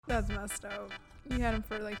That's messed up. You had him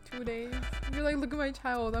for like 2 days. You're like, look at my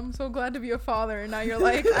child. I'm so glad to be a father. And now you're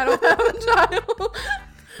like, I don't have a child.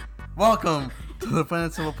 Welcome to the Plain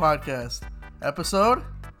and Simple Podcast. Episode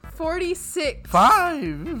 46.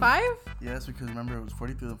 5. 5? Yes, because remember it was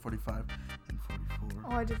 43 and 45 and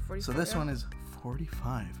 44. Oh, I did 44. So this one is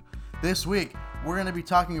 45. This week, we're going to be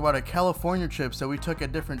talking about our California trips that we took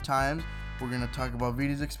at different times. We're going to talk about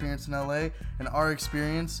Vita's experience in LA and our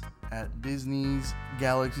experience at Disney's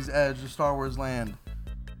Galaxy's Edge, the Star Wars land.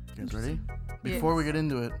 You guys ready? Before we get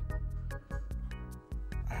into it,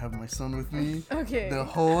 I have my son with me the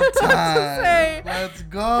whole time. Let's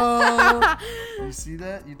go. You see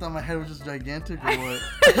that? You thought my head was just gigantic or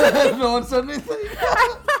what? No one said anything.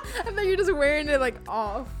 I thought you were just wearing it like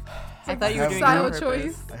off. I thought you were doing style it on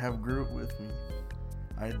choice. I have Groot with me.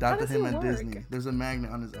 I adopted him at Disney. There's a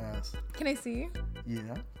magnet on his ass. Can I see?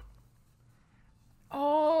 Yeah.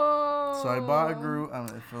 Oh. So I bought a Groot.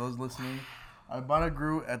 For those listening, I bought a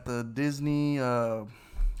Groot at the Disney. What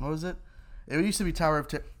was it? It used to be Tower of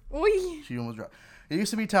Terror. She almost dropped. It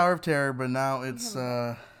used to be Tower of Terror, but now it's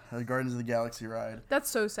the Guardians of the Galaxy ride. That's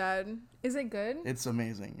so sad. Is it good? It's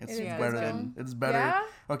amazing. It's It better than. It's better. Yeah?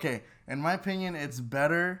 Okay, in my opinion, it's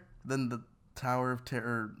better than the Tower of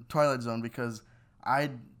Terror, Twilight Zone, because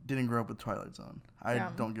I didn't grow up with Twilight Zone. I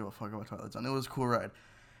don't give a fuck about Twilight Zone. It was a cool ride.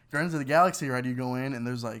 Guardians of the Galaxy ride, you go in and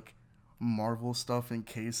there's like Marvel stuff in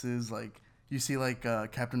cases. Like you see like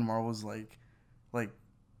Captain Marvel's like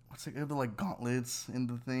what's it? They have the like gauntlets in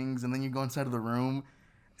the things, and then you go inside of the room,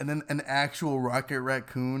 and then an actual Rocket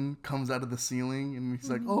Raccoon comes out of the ceiling, and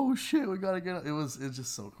he's like, "Oh shit, we gotta get!" It's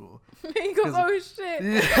just so cool. He goes, "Oh shit!"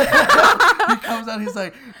 Yeah. He comes out, he's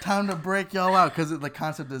like, "Time to break y'all out," because the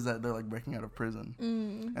concept is that they're like breaking out of prison,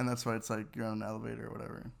 and that's why it's like you're on an elevator or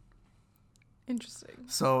whatever. Interesting.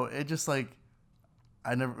 So it just like,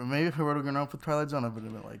 maybe if I were to grow up with Twilight Zone, I would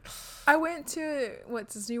have been like. I went to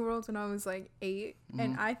Disney World when I was like 8,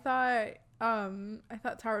 and I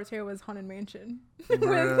thought Tower of Terror was Haunted Mansion. It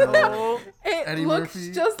Eddie looks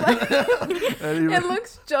Murphy. just like it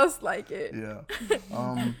looks just like it. Yeah.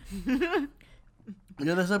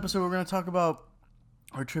 This episode we're gonna talk about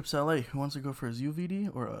our trips to LA. Who wants to go first, you,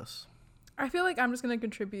 VD, or us? I feel like I'm just gonna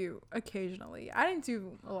contribute occasionally. I didn't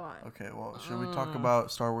do a lot. Okay, well, should we talk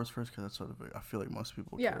about Star Wars first? Because that's what I feel like most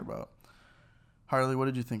people care about. Harley, what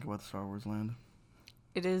did you think about Star Wars Land?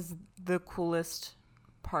 It is the coolest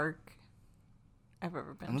park I've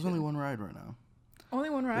ever been to. And there's only one ride right now. Only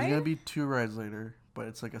one ride? There's going to be 2 rides later, but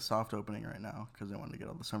it's like a soft opening right now because they wanted to get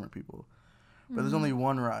all the summer people. But there's only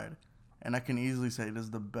one ride, and I can easily say it is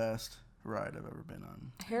the best ride I've ever been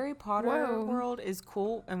on. Harry Potter World is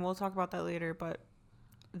cool, and we'll talk about that later, but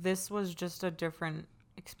this was just a different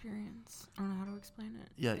experience. I don't know how to explain it.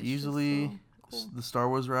 Yeah, it's easily so cool. The Star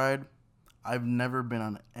Wars ride. I've never been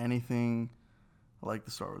on anything like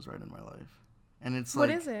the Star Wars ride in my life. And it's what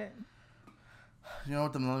like... What is it? You know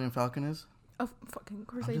what the Millennium Falcon is? Oh, fucking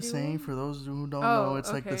course I'm I do. just saying, for those who don't know,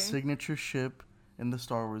 it's like the signature ship in the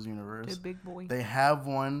Star Wars universe. The big boy. They have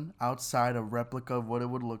one outside, a replica of what it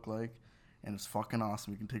would look like, and it's fucking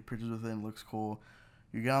awesome. You can take pictures with it, and it looks cool.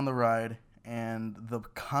 You get on the ride, and the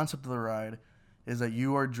concept of the ride is that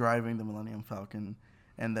you are driving the Millennium Falcon,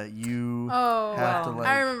 and that you have to like...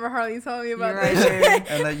 I remember Harley telling me about that. Right.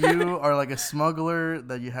 And that you are like a smuggler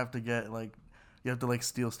that you have to get like... You have to like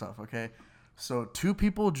steal stuff, okay? So 2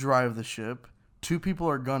 people drive the ship, 2 people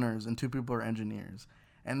are gunners, and 2 people are engineers.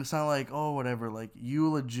 And it's not like, oh, whatever. Like,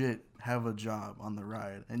 you legit have a job on the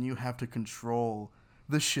ride, and you have to control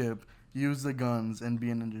the ship, use the guns, and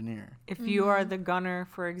be an engineer. If you are the gunner,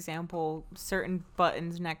 for example, certain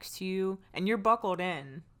buttons next to you, and you're buckled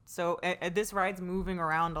in. So this ride's moving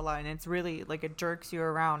around a lot, and it's really, like, it jerks you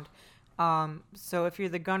around. So if you're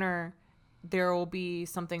the gunner, there will be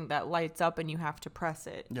something that lights up, and you have to press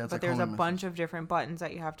it. Yeah, but there's a bunch of different buttons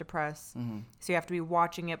that you have to press. Mm-hmm. So you have to be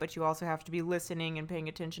watching it, but you also have to be listening and paying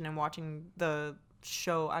attention and watching the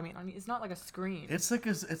show. I mean, it's not like a screen. It's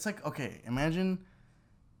like okay, imagine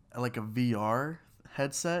like a VR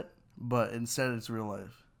headset, but instead it's real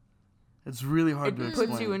life. It's really hard to explain.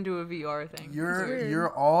 It puts you into a VR thing. You're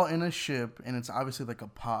all in a ship, and it's obviously like a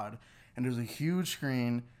pod, and there's a huge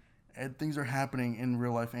screen, and things are happening in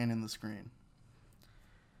real life and in the screen.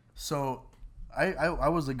 So I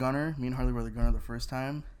was the gunner. Me and Harley were the gunner the first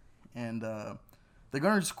time, and the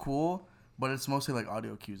gunner's cool, but it's mostly like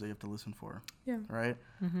audio cues that you have to listen for. Yeah. Right?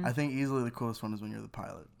 Mm-hmm. I think easily the coolest one is when you're the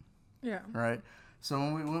pilot. Yeah. Right? So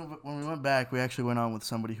when we went back, we actually went on with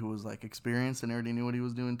somebody who was like experienced and already knew what he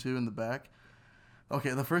was doing too in the back.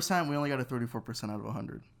 Okay, the first time we only got a 34% out of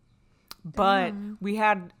 100. But we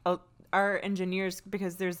had our engineers,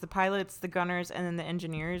 because there's the pilots, the gunners, and then the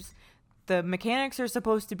engineers. The mechanics are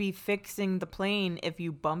supposed to be fixing the plane if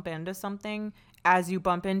you bump into something as you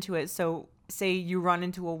bump into it. So say you run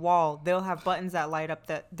into a wall, they'll have buttons that light up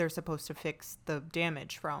that they're supposed to fix the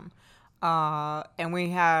damage from. And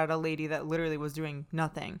we had a lady that literally was doing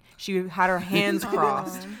nothing. She had her hands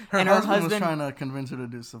crossed. Her husband was trying to convince her to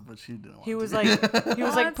do stuff, but she didn't want to. He was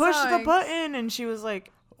like, push the button. And she was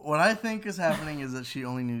like... What I think is happening is that she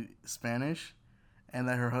only knew Spanish. And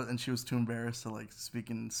that and she was too embarrassed to like speak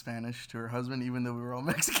in Spanish to her husband, even though we were all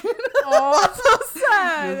Mexican. Oh, that's so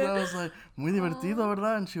sad. I was like, muy divertido,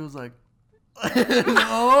 ¿verdad? And she was like,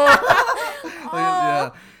 oh.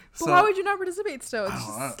 Yeah. But why would you not participate still? It's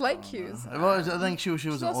just slight cues. Well, I think she was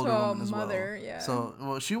an older woman as mother, well. Yeah. So,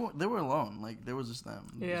 they were alone. Like, there was just them.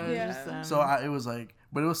 Yeah. Just them. So it was like,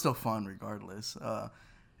 but it was still fun regardless.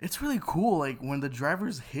 It's really cool. Like, when the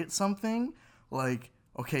drivers hit something, like,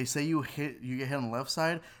 okay, say you get hit on the left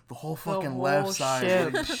side, the whole fucking left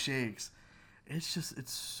side like, shakes.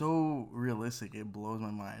 It's so realistic. It blows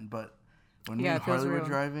my mind. But when me and Harley were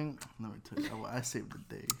driving, let me tell you, I saved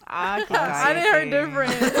the day. I didn't hear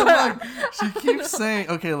different. Look, she keeps saying,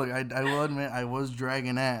 okay, look, I will admit I was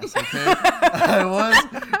dragging ass. Okay, I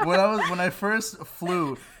was when I first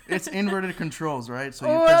flew. It's inverted controls, right?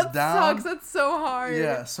 So you press down. That sucks. That's so hard.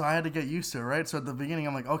 Yeah, so I had to get used to it, right? So at the beginning,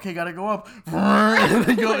 I'm like, okay, gotta go up. And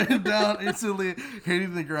then go down, instantly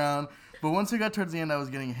hitting the ground. But once we got towards the end, I was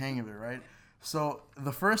getting a hang of it, right? So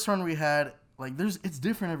the first run we had, like, it's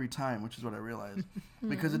different every time, which is what I realized.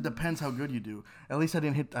 Because it depends how good you do. At least I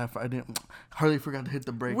hardly forgot to hit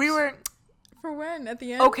the brakes. For when? At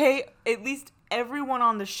the end? Okay, at least everyone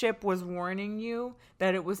on the ship was warning you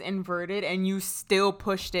that it was inverted, and you still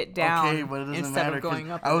pushed it down. Okay, but it doesn't instead matter. Of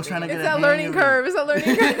going up. I was trying to get It's that learning curve. It's that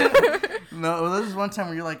learning curve. No, well, this is one time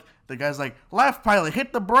where you're like, the guy's like, left pilot,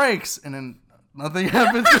 hit the brakes, and then nothing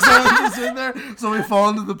happens because someone's just in there, so we fall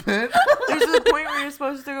into the pit. There's a point where you're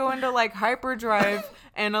supposed to go into like hyperdrive,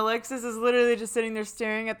 and Alexis is literally just sitting there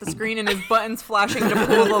staring at the screen, and his button's flashing to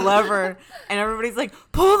pull the lever, and everybody's like,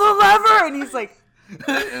 pull the lever, and he's like,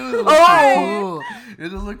 It cool. It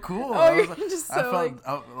just looked cool. Oh, you're just so I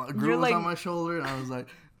felt Gru was on my shoulder, and I was like,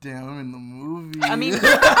 damn, I'm in the movie. I mean, you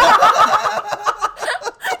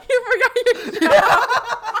forgot your job.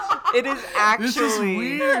 It is actually This is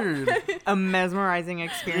weird. a mesmerizing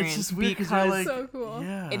experience. It's just weird because like, so cool.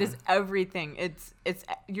 Yeah. it is everything. It's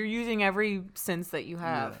you're using every sense that you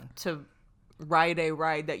have to ride a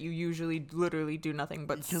ride that you usually literally do nothing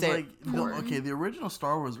but sit. Like, the original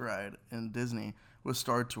Star Wars ride in Disney was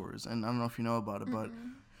Star Tours, and I don't know if you know about it, but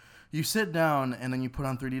you sit down and then you put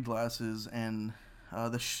on 3D glasses, and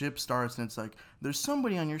the ship starts, and it's like, there's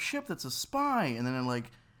somebody on your ship that's a spy, and then it like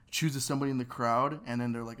chooses somebody in the crowd, and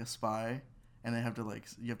then they're like a spy, and you have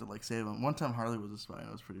to save them. One time Harley was a spy, and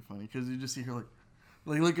it was pretty funny because you just see her like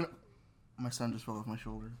looking. My son just fell off my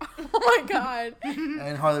shoulder. Oh my god.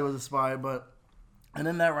 And Harley was a spy, and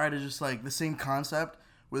then that ride is just like the same concept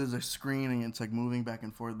where there's a screen and it's like moving back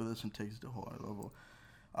and forth, but this one takes it to a whole other level.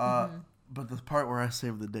 But the part where I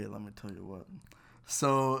saved the day, let me tell you what.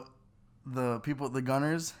 So the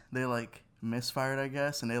gunners, they like misfired, I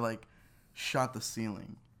guess, and they like shot the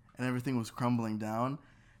ceiling, and everything was crumbling down,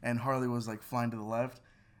 and Harley was like flying to the left,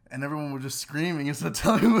 and everyone was just screaming instead of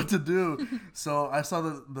telling me what to do. So I saw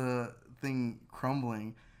the thing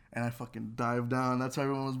crumbling, and I fucking dived down. That's why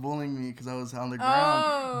everyone was bullying me, because I was on the ground.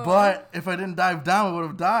 Oh. But if I didn't dive down, I would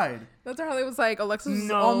have died. That's how Harley was like, Alexis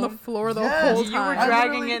was on the floor the whole time. You were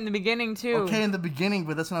dragging it in the beginning, too. Okay, in the beginning,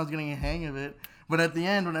 but that's when I was getting a hang of it. But at the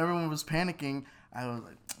end, when everyone was panicking, I was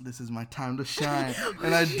like, this is my time to shine.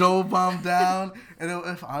 And I dove bomb down, and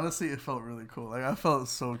honestly, it felt really cool. Like, I felt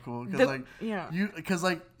so cool. Because,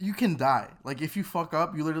 you can die. Like, if you fuck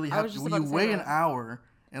up, you literally have to, you wait an hour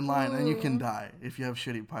in line, and you can die if you have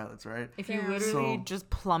shitty pilots, right? If you literally just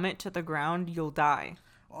plummet to the ground, you'll die.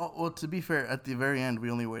 Well, to be fair, at the very end, we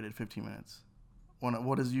only waited 15 minutes.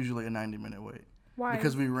 What is usually a 90-minute wait. Why?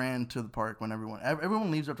 Because we ran to the park when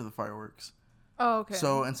everyone leaves after the fireworks. Oh, okay.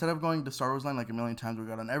 So instead of going to Star Wars Land like a million times, we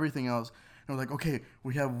got on everything else. And we're like, okay,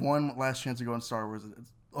 we have one last chance to go on Star Wars. It's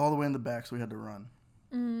all the way in the back, so we had to run.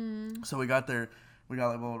 So we got there. We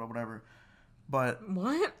got like, blah, blah, blah, whatever. But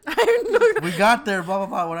what? We got there, blah, blah,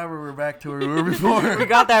 blah, whatever. We're back to where we were before. We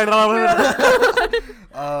got there.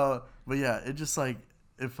 But yeah, it just like,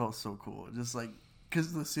 it felt so cool. Just like,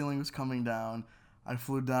 because the ceiling was coming down, I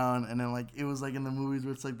flew down, and then like it was like in the movies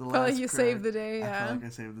where it's like the last. Felt like you crack. saved the day. Yeah. I felt like I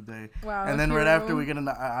saved the day. Wow. And then right after we get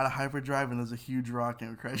out of hyperdrive, and there's a huge rock,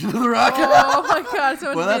 and we crash into the rock. Oh my god!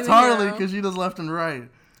 So well, that's Harley because she does left and right,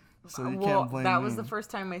 so you can't blame that me. was the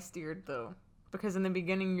first time I steered though. Because in the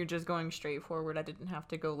beginning, you're just going straight forward. I didn't have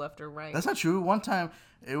to go left or right. That's not true. One time,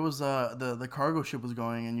 it was the cargo ship was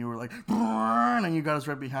going, and you were like, and you got us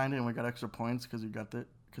right behind it, and we got extra points because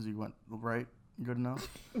you went right. Good enough.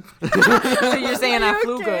 So you're saying I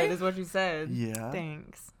flew okay? good, is what you said. Yeah.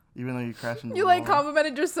 Thanks. Even though you crashed into You the like wall.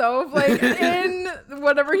 complimented yourself like in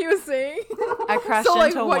whatever he was saying. I crashed So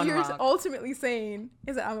like into what one you're rock. ultimately saying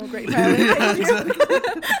is that I'm a great pilot. Yeah, Thank you.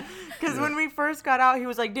 exactly. Because when we first got out, he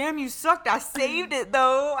was like, "Damn, you sucked. I saved it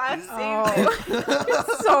though. I saved it."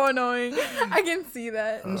 It's so annoying. I can see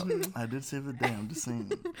that. I did save the day. I'm just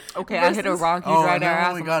saying. Okay, I hit a rock. You Oh, right and there.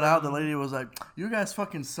 then when we got out, the lady was like, "You guys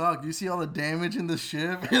fucking suck. You see all the damage in the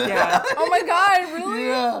ship?" Yeah. Oh my god, really?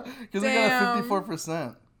 Yeah, because we got Damn.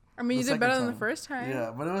 54%. I mean, you The did better second than the time. first time.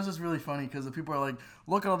 Yeah, but it was just really funny because the people are like,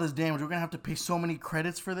 "Look at all this damage. We're gonna have to pay so many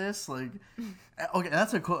credits for this." Like, okay,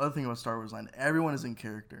 that's a cool other thing about Star Wars Land. Everyone is in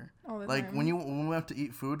character. All the Like time. when we went to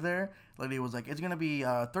eat food there, lady was like, "It's gonna be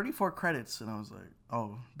 34 credits," and I was like,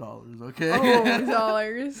 "Oh, dollars, okay." Oh,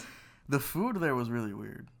 dollars. The food there was really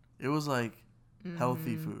weird. It was like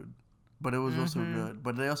healthy food, but it was also good.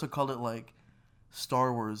 But they also called it like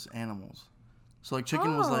Star Wars animals. So like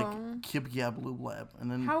chicken was like Oh. kib yab loob lab, and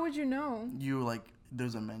then How would you know? you like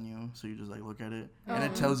there's a menu, so you just like look at it, and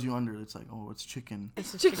it Oh. tells you under it. It's like, oh, it's chicken.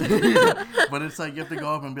 It's just Chicken. But it's like you have to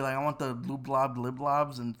go up and be like, I want the loob lob lib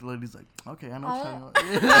lobs, and the lady's like, okay, I know what Oh.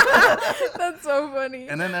 you're talking about. That's so funny.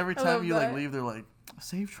 And then every I time love you like that. leave, they're like,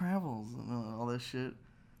 safe travels and all that shit.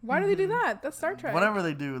 Why do they do that? That's Star Trek. Whatever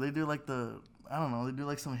they do like I don't know, they do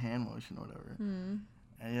like some hand motion or whatever. Hmm.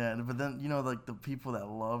 And yeah, but then like the people that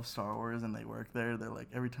love Star Wars and they work there, they're like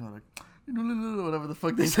every time they're like whatever the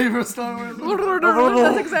fuck they say for Star Wars.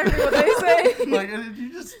 That's exactly what they say. Like and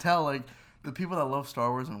you just tell like the people that love Star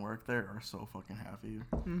Wars and work there are so fucking happy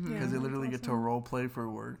because Yeah, they literally that's get to role play for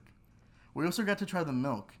work. We also got to try the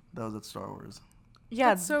milk that was at Star Wars. yeah.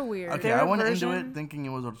 That's so weird. Okay, Their I went into version- it thinking it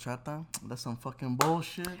was horchata. That's some fucking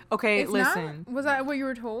bullshit. Okay, It's listen. not? Was that what you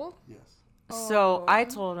were told? Yes. So I Oh.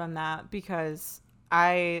 told him that because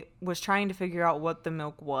I was trying to figure out what the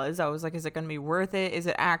milk was. I was like, is it going to be worth it? Is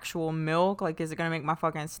it actual milk? Like, is it going to make my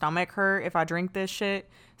fucking stomach hurt if I drink this shit?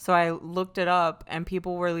 So I looked it up and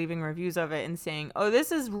people were leaving reviews of it and saying, oh,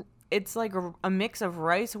 it's like a mix of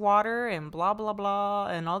rice water and blah, blah, blah,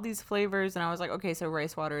 and all these flavors. And I was like, okay, so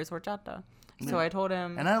rice water is horchata. So Yeah. I told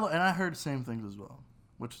him. And I heard the same things as well,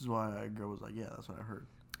 which is why I girl was like, yeah, that's what I heard.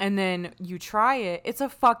 And then you try it. It's a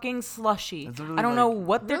fucking slushy. It's literally I don't know like-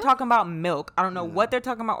 what they're Really? talking about milk. I don't know Yeah. what they're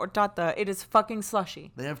talking about horchata. It is fucking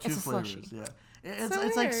slushy. They have two It's a flavors. slushie. Yeah, it's So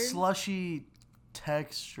it's like weird. slushy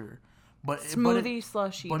texture, but Smoothie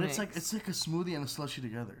slushy. But mix. it's like a smoothie and a slushy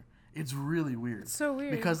together. It's really weird. It's so weird.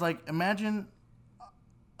 Because like imagine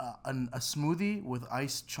a smoothie with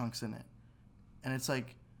ice chunks in it, and it's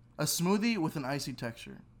like a smoothie with an icy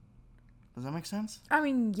texture. Does that make sense? I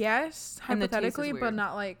mean, yes, And the taste is hypothetically, but weird.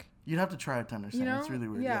 not like, You'd have to try it to understand. you know? It's really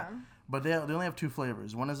weird. Yeah. But they only have two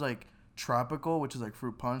flavors. One is like tropical, which is like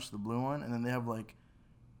fruit punch, the blue one, and then they have like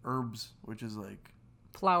herbs, which is like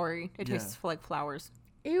flowery. It Yeah. tastes like flowers.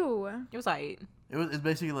 Ew. It was aight. it's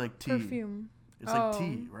basically like tea. Perfume. It's like Oh.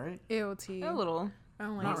 tea, right? Ew, tea. A little. I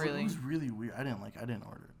don't like Not it. really. It was really weird. I didn't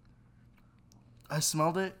order it. I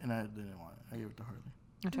smelled it and I didn't want it. I gave it to Harley.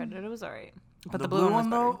 I tried it. It was alright. But the the blue one was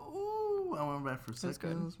though, better. ooh, I went back for was good.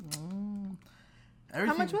 seconds.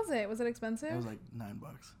 How much was it? Was it expensive? It was like $9.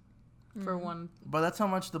 For one. But that's how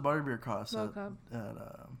much the butterbeer costs Low at cup.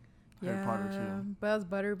 Harry Potter too. But that's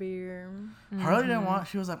butterbeer. Harley didn't want.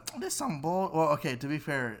 She was like, "This some bull." Well, okay. To be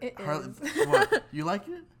fair, It Harley, is. what you like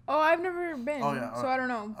it? Oh, I've never been. Oh, yeah, So I don't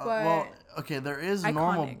know. But Well, okay. There is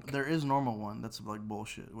normal. Iconic. There is normal one that's like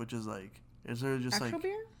bullshit, which is like it's literally just actual like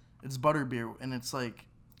beer? it's butterbeer and it's like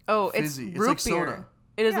Oh, fizzy. it's It's root like beer. soda.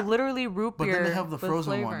 It is Yeah. literally root But beer. then they have the with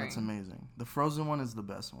frozen one that's flavoring. amazing. The frozen one is the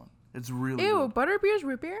best one. It's really Ew, good. butterbeer's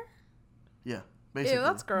root beer? Yeah, basically. Ew,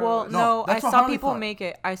 that's gross. Well, No, no, I that's what saw Harley people thought. make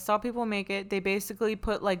it. I saw people make it. They basically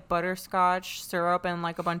put like butterscotch syrup and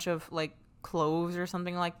like a bunch of like cloves or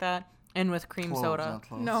something like that, and with cream Cloves, soda. not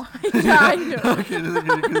cloves. No, yeah, I know. Okay,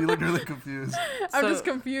 because you look really confused. I'm So- just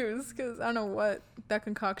confused because I don't know what that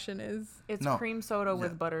concoction is. It's No. cream soda Yeah.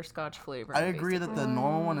 with butterscotch flavor. I agree that the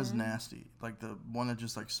normal one is Mm. nasty, like the one that's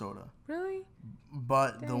just like soda. Really?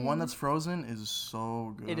 But the one Dang. that's frozen is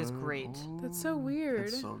so good. It is great. That's so Ooh, weird.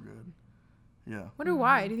 It's so good. Yeah. Wonder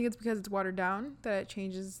why? Do you think it's because it's watered down that it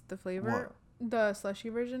changes the flavor? The slushy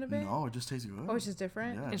version of it? No, it just tastes good. Oh, it's just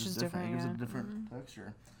different? Yeah, It's just different, It gives yeah. it a different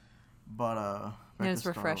texture. But back And it's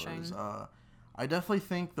to Star refreshing. Wars, I definitely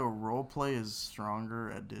think the role play is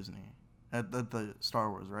stronger at Disney. at the Star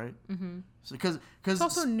Wars, right? Mm-hmm. So because It's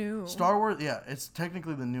also new. Star Wars, yeah, it's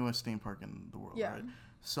technically the newest theme park in the world, Yeah. right?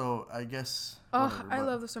 So I guess. Oh, whatever, I but-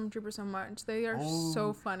 love the Stormtroopers so much. They are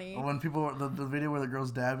so funny. When people the video where the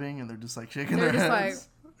girl's dabbing and they're just like shaking They're their just heads.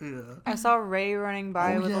 Yeah. I saw Rey running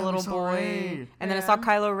by Oh, with yeah, a we little saw boy, Rey. and then I saw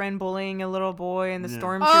Kylo Ren bullying a little boy, and the Yeah.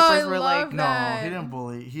 stormtroopers Oh, I were love like, No, that. he didn't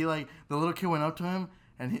bully. He like the little kid went up to him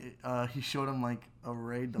and he showed him like a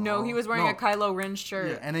Rey doll. "No, he was wearing a Kylo Ren shirt."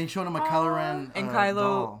 Yeah, and then he showed him a Kylo Ren. And Kylo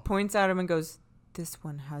doll. points at him and goes, "This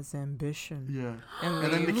one has ambition." Yeah. And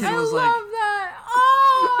And then the leaves. kid I was love like, that.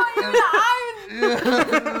 Oh,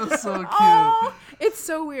 yeah, it was so cute. Oh, it's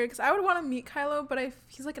so weird because I would want to meet Kylo, but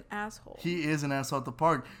he's like an asshole. He is an asshole at the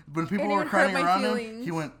park. When people And he were would hurt crying my around him, feelings.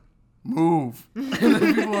 he went, "Move," and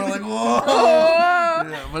then people were like, "Whoa!" Oh.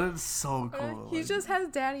 Yeah, but it's so cool. He like- just has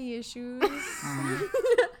daddy issues.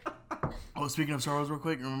 Oh, speaking of Star Wars, real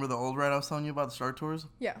quick, remember the old ride I was telling you about, the Star Tours?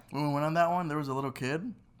 Yeah. When we went on that one, there was a little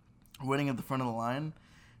kid waiting at the front of the line,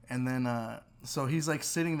 and then so he's like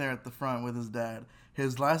sitting there at the front with his dad.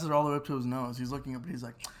 His glasses are all the way up to his nose. He's looking up and he's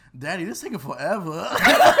like, "Daddy, this is taking forever."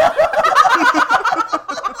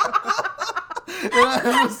 And I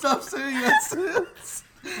haven't stopped saying that since.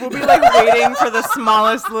 We'll be like waiting for the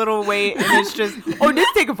smallest little wait, and it's just, "Oh, this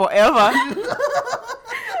taking forever."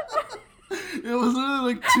 It was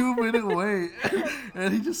literally like 2-minute wait,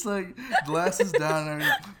 and he just like glasses down and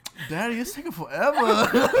everything. "Daddy, it's taking forever."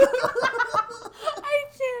 I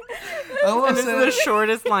can't. I want And to this is say the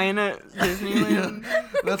shortest line at Disneyland. Yeah.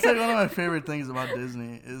 That's like one of my favorite things about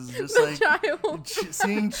Disney is just The like child.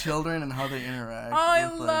 seeing children and how they interact. Oh, I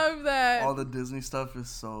with, like, love that. all the Disney stuff is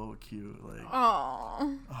so cute. Like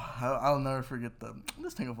Oh. I'll never forget them.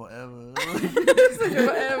 This thing forever.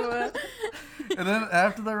 Whatever. And then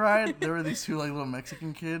after the ride, there were these two like little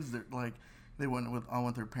Mexican kids. They're like they went with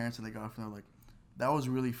their parents and they got off and they're like, "That was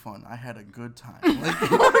really fun. I had a good time." Like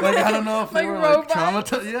I don't know if they Like were like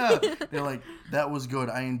robots? traumatized. Yeah, they're like, "That was good.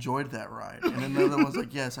 I enjoyed that ride." And then the other one's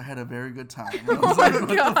like, "Yes, I had a very good time." And I was Oh like, my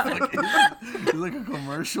 "What God. the fuck is this? It's like a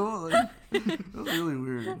commercial." Like it was really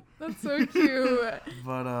weird. That's so cute.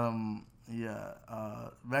 But yeah.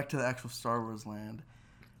 Back to the actual Star Wars land.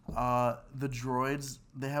 The droids,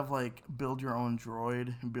 they have like build your own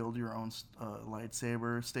droid and build your own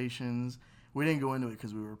lightsaber stations. We didn't go into it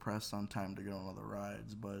because we were pressed on time to go on all the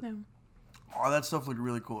rides, but No. all that stuff looked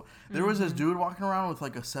really cool. There was this dude walking around with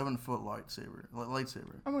like a 7-foot lightsaber.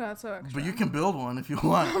 Oh my god, so extra. But you can build one if you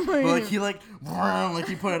want. But like he like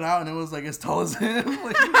he put it out and it was like as tall as him.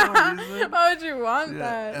 Like, for no reason. Why would you want Yeah,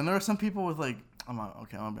 that? and there were some people with like I'm be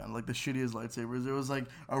honest, like the shittiest lightsabers. There was like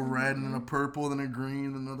a red and then a purple, then a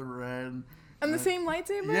green, then another red. And the same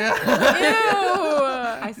lightsaber? Yeah. Ew.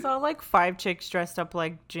 I saw like 5 chicks dressed up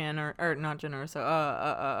like Jin or not Jin or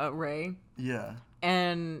so Rey. Yeah.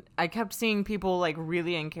 And I kept seeing people like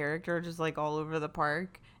really in character, just like all over the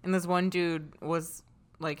park. And this one dude was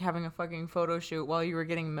like having a fucking photo shoot while you were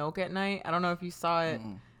getting milk at night. I don't know if you saw it.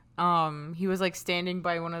 He was like standing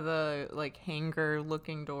by one of the like hanger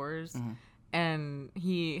looking doors, and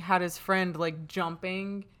he had his friend like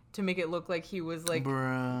jumping to make it look like he was like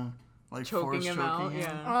Bruh. Like choking force him choking out. him.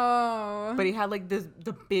 Yeah. Oh. But he had like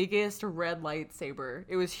the biggest red lightsaber.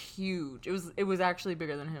 It was huge. It was actually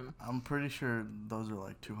bigger than him. I'm pretty sure those are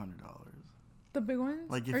like $200. The big ones?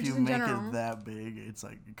 Like Or if you just in make general? it that big, it's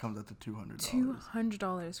like it comes up to $200.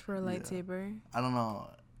 $200 for a lightsaber. I don't know,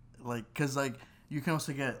 like cause like you can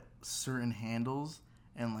also get certain handles,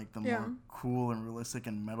 and like the more cool and realistic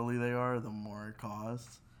and metally they are, the more it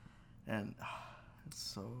costs, and it's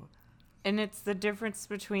so. And it's the difference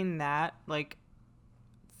between that, like,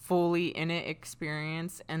 fully in it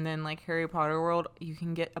experience, and then, like, Harry Potter World, you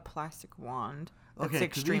can get a plastic wand. That's Okay,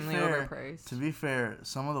 extremely to overpriced. be fair,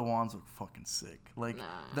 some of the wands look fucking sick. Like,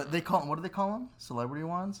 they call them, what do they call them? Celebrity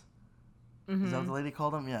wands? Is that what the lady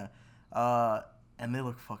called them? Yeah. And they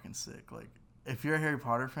look fucking sick. Like, if you're a Harry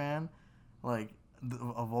Potter fan, like,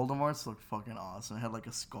 Voldemort's looked fucking awesome. It had, like,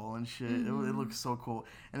 a skull and shit. It looks so cool.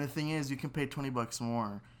 And the thing is, you can pay $20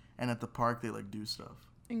 more. And at the park, they, like, do stuff.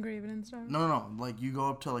 Engraven and stuff? No. Like, you go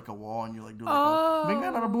up to, like, a wall and you, like, do, like, Oh, a Bing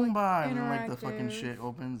Boomba. And then, like, the interactive. fucking shit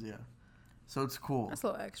opens. Yeah. So it's cool. That's a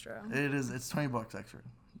little extra. It is. It's $20 extra.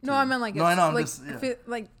 No, I meant like No, I it's know, I'm like, just- yeah. if it,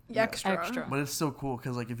 like extra. Extra. But it's so cool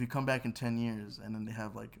because, like, if you come back in 10 years and then they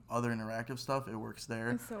have, like, other interactive stuff, it works there.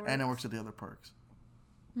 It still And it works. works at the other parks.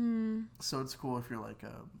 Hmm. So it's cool if you're, like, I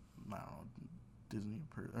don't know, Disney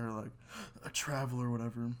or, like, a traveler or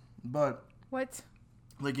whatever. But, What?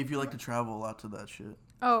 like, if you like to travel a lot to that shit.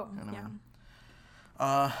 Oh, You know what I yeah.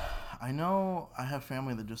 mean? I know I have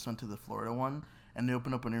family that just went to the Florida one, and they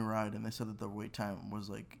opened up a new ride, and they said that the wait time was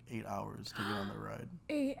like 8 hours to get on the ride.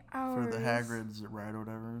 8 hours for the Hagrid's ride or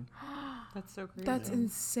whatever. That's so crazy. That's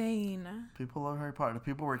insane. People love Harry Potter.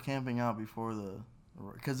 People were camping out before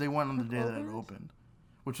because they went on the day that it opened,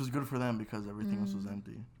 which was good for them because everything else was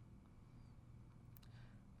empty.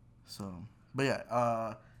 So, but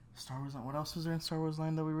yeah, Star Wars Land. What else was there in Star Wars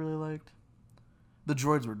Land that we really liked? The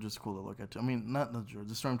droids were just cool to look at too. I mean, not the droids,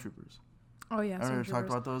 the stormtroopers. Oh yeah, I never talked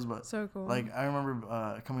about those, but so cool. Like I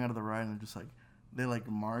remember coming out of the ride and just like they like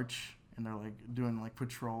march and they're like doing like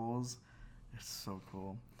patrols. It's so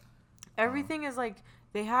cool. Everything is like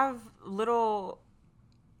they have little.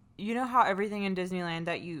 You know how everything in Disneyland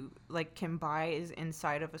that you like can buy is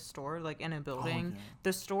inside of a store, like in a building. Oh, yeah.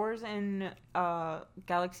 The stores in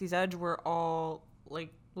Galaxy's Edge were all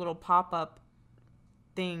like little pop-up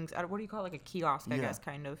things. What do you call it? Like a kiosk, I guess,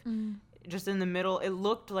 kind of. Just in the middle, it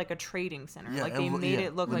looked like a trading center. Yeah, like they made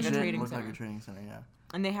it look like a trading center. Like a trading center, yeah.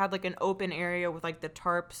 And they had like an open area with like the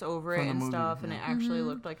tarps over it and stuff, and it actually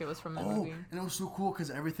looked like it was from the movie. And it was so cool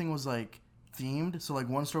because everything was like themed. So like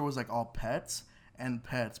one store was like all pets,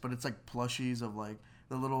 but it's like plushies of like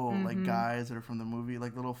the little like guys that are from the movie,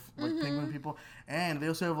 like little like penguin people. And they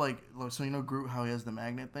also have like so you know Groot, how he has the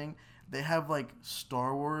magnet thing. They have like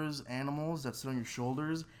Star Wars animals that sit on your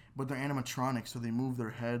shoulders, but they're animatronics, so they move their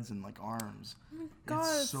heads and like arms. Oh my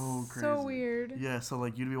God, it's so crazy. So weird. Yeah, so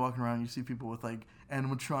like you'd be walking around, and you see people with like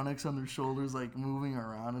animatronics on their shoulders, like moving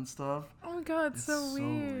around and stuff. Oh my God, it's so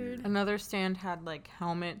weird. Another stand had like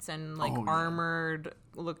helmets and like armored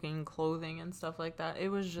looking clothing and stuff like that. It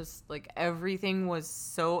was just like everything was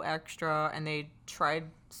so extra, and they tried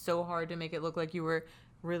so hard to make it look like you were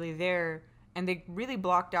really there. And they really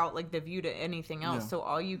blocked out like the view to anything else, so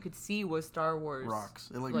all you could see was Star Wars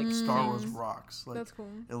rocks. It like Star Wars rocks. Like, that's cool.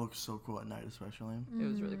 It looks so cool at night, especially. It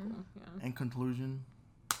was really cool. Yeah. In conclusion,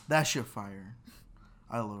 that shit fire.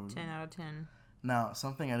 I love it. 10 out of 10. Now,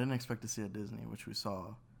 something I didn't expect to see at Disney, which we saw.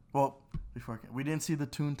 Well, we didn't see the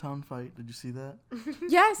Toontown fight. Did you see that?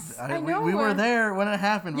 Yes, I know. We were there when it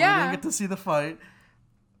happened. Yeah. But we didn't get to see the fight.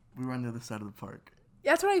 We were on the other side of the park.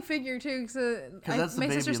 That's what I figured too, because my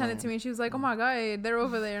sister sent it to me. And she was like, "Oh my God, they're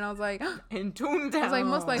over there," and I was like, "In Toontown." I was like,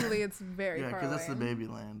 "Most likely, it's very far away." Yeah, because that's the baby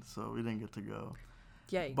land, so we didn't get to go.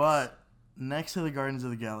 Yikes! But next to the Guardians of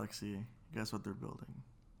the Galaxy, guess what they're building?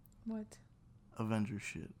 What? Avengers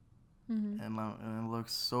shit. And it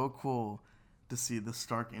looks so cool to see the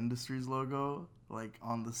Stark Industries logo like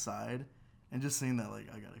on the side. And just seeing that,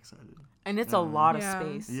 like, I got excited. And it's a lot of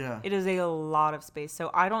space. Yeah. It is a lot of space.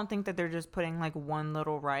 So I don't think that they're just putting, like, one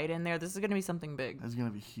little ride in there. This is going to be something big. It's going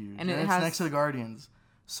to be huge. And it's next to the Guardians.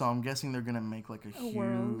 So I'm guessing they're going to make, like, a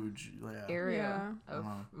huge area of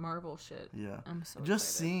Marvel shit. Yeah. I'm so just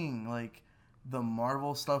excited. Seeing, like, the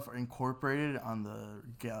Marvel stuff incorporated on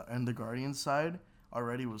the Guardians side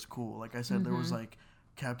already was cool. Like I said, there was, like,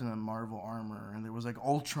 Captain Marvel armor, and there was like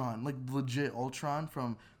Ultron, like legit Ultron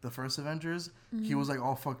from the first Avengers. He was like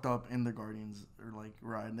all fucked up in the Guardians or like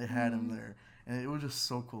ride, and they had him there, and it was just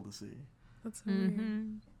so cool to see. That's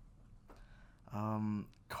weird.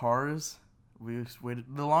 Cars, we waited.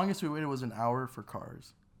 The longest we waited was an hour for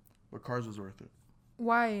Cars, but Cars was worth it.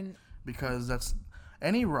 Why? Because that's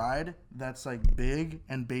any ride that's like big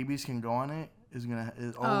and babies can go on it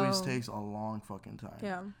always takes a long fucking time.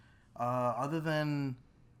 Yeah. Other than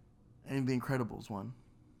the Incredibles one.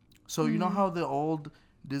 So you know how the old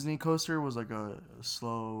Disney coaster was like a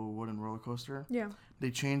slow wooden roller coaster? Yeah. They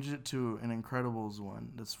changed it to an Incredibles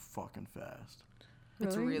one that's fucking fast.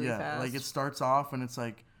 It's really fast. Yeah, like it starts off and it's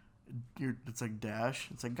like it's like dash.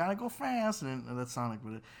 It's like gotta go fast, and that's Sonic,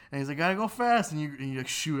 and he's like gotta go fast, and you like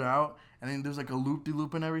shoot out, and then there's like a loop de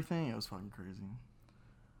loop and everything. It was fucking crazy.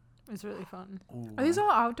 It's really fun. Ooh. Are these all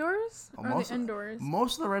outdoors or are they indoors?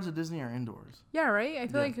 Most of the rides at Disney are indoors. Yeah, right? I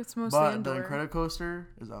feel like it's mostly indoor. But the Incredicoaster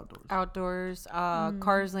is outdoors. Outdoors.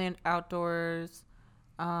 Cars Land outdoors.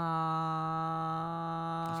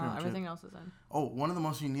 Everything else is in. Oh, one of the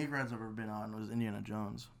most unique rides I've ever been on was Indiana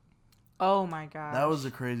Jones. Oh my god. That was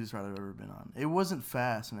the craziest ride I've ever been on. It wasn't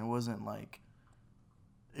fast, and it wasn't like...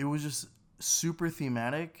 It was just super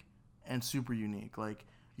thematic and super unique. Like,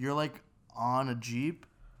 you're like on a Jeep,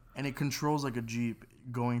 and it controls like a Jeep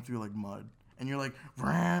going through like mud, and you're like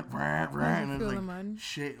and it's like mud.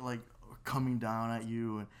 Shit like coming down at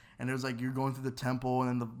you, and it was like you're going through the temple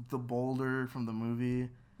and then the boulder from the movie.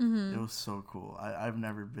 It was so cool. I've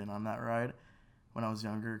never been on that ride when I was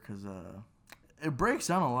younger because it breaks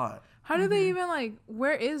down a lot. How do they even like?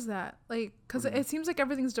 Where is that? Like, because it seems like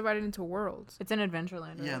everything's divided into worlds. It's in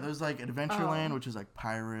Adventureland. Right? Yeah, there's like Adventureland, which is like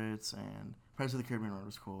pirates, and Pirates of the Caribbean Road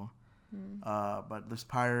was cool. But there's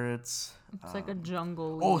pirates. It's like a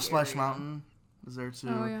jungle. Oh, Splash Mountain. is there too.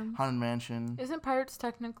 Oh, yeah. Haunted Mansion. Isn't Pirates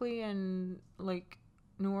technically in like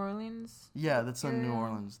New Orleans? Yeah, that's in New area?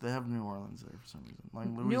 Orleans. They have New Orleans there for some reason. Like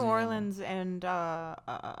Louisiana. New Orleans and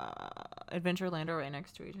Adventureland are right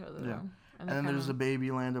next to each other. Yeah. Though. And then there's a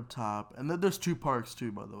Babyland up top, and then there's 2 parks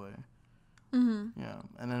too, by the way. Mm-hmm. Yeah,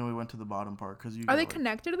 and then we went to the bottom park because you. Are they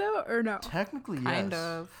connected though, or no? Technically, yes. kind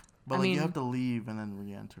of. But I like mean, you have to leave and then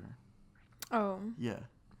re-enter. Oh. Yeah,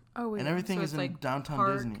 Oh wait. and everything So is it's in like downtown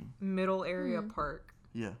park, Disney. middle area Hmm. park.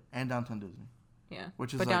 Yeah, and downtown Disney. Yeah,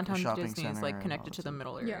 Which is but like a downtown shopping Disney center is like and connected all to that the stuff.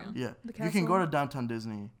 middle area. Yeah, The you can go castle? to downtown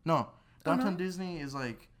Disney. No, Oh, downtown no? Disney is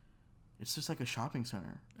like, it's just like a shopping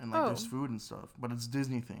center and like there's Oh. food and stuff, but it's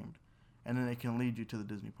Disney themed, and then it can lead you to the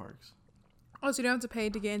Disney parks. Oh, so you don't have to pay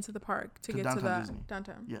to get into the park to get to downtown the Disney.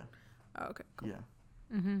 downtown. Yeah, Oh, okay. Cool. yeah.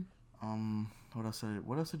 Mm-hmm.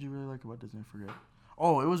 What else did you really like about Disney? I forget.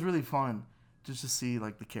 Oh, it was really fun just to see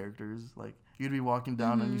like the characters. Like you'd be walking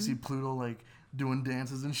down and you see Pluto like doing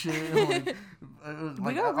dances and shit. And, like,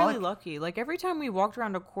 We got really lucky. Like every time we walked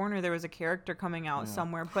around a corner, there was a character coming out Yeah.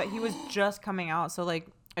 somewhere, but he was just coming out. So like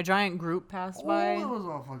a giant group passed by. Oh, that was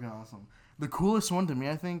all fucking awesome. The coolest one to me,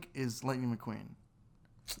 I think, is Lightning McQueen.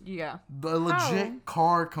 Yeah. The legit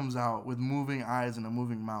car comes out with moving eyes and a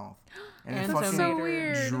moving mouth, and it And fucking so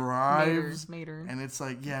weird. drives. Mater. And it's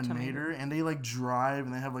like, yeah, To Mater. Mater. And they like drive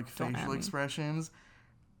and they have like Don't at facial me. expressions.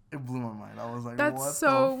 It blew my mind. I was like, That's what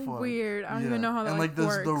so the fuck? weird. I don't even know how that and like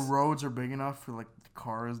works. the roads are big enough for like the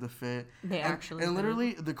cars to fit. They actually and did.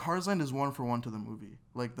 literally the Cars Land is 1-for-1 to the movie.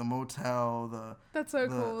 Like the motel, the That's so the,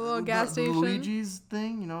 cool. A little gas the station. Luigi's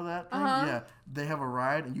thing, you know that thing? Uh-huh. Yeah. They have a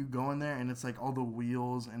ride and you go in there and it's like all the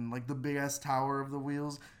wheels and like the big ass tower of the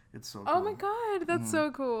wheels. It's so cool. Oh my god, that's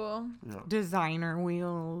so cool. Yeah. Designer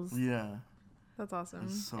wheels. Yeah. That's awesome.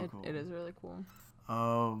 It's so cool. It is really cool.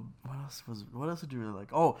 What else did you really like?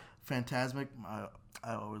 Oh, Phantasmic.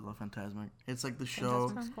 I always love Phantasmic. It's like the show.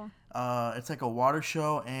 Fantastic. Cool. It's like a water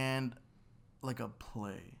show and like a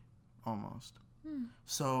play, almost.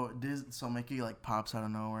 So Mickey like pops out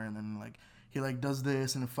of nowhere and then like he like does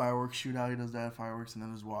this and a fireworks shootout. He does that fireworks and then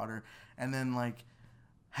there's water and then like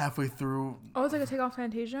halfway through. Oh, it's like a Takeoff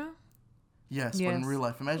Fantasia? Yes, but in Yes. real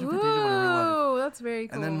life. Imagine Fantasia, but in real life. Oh, that's very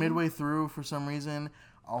cool. And then midway through, for some reason,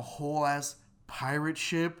 a whole ass pirate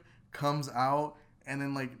ship comes out, and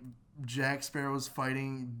then like Jack Sparrow's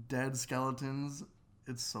fighting dead skeletons.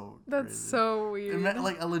 It's so That's crazy. so weird.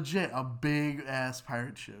 Like a big ass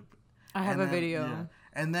pirate ship. I have And a then- video. yeah.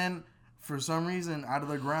 And then for some reason, out of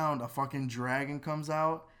the ground, a fucking dragon comes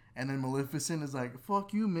out. And then Maleficent is like,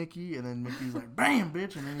 "Fuck you, Mickey." And then Mickey's like, "Bam,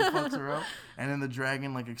 bitch!" And then he fucks her up. And then the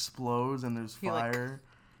dragon like explodes and there's He, like- fire.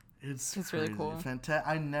 It's really crazy. cool.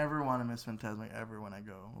 I never want to miss Phantasmic ever when I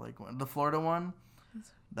go. Like the Florida one.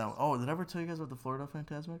 Did I ever tell you guys about the Florida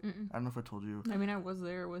Phantasmic? I don't know if I told you. I mean, I was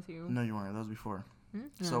there with you. No, you weren't. That was before. Hmm?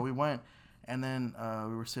 So we went, and then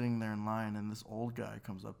we were sitting there in line, and this old guy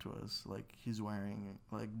comes up to us, like he's wearing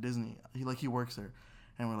like Disney. He works there,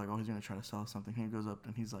 and we're like, oh, he's gonna try to sell us something. And he goes up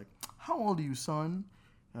and he's like, "How old are you, son?"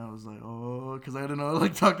 And I was like, "Oh," because I didn't know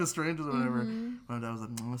like talk to strangers or whatever. My dad was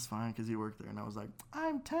like, "That's fine," because he worked there, and I was like,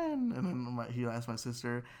 "I'm 10." And then he asked my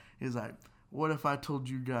sister, he's like, "What if I told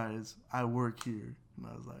you guys I work here?" And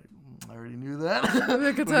I was like, "I already knew that." I could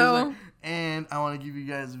But he was tell. like, and I want to give you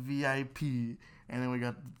guys VIP. And then we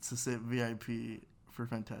got to sit VIP for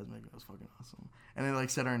Phantasmic. It was fucking awesome. And they like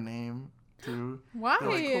said our name too. Why? They're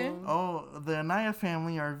like, "Oh, the Anaya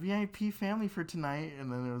family, our VIP family for tonight."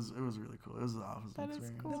 And then it was really cool. It was an awesome That is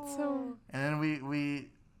experience. cool. That's so. And then we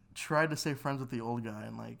tried to stay friends with the old guy,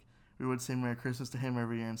 and like we would say Merry Christmas to him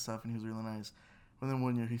every year and stuff, and he was really nice. But then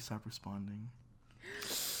one year he stopped responding.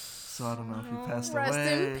 So I don't know if he passed Rest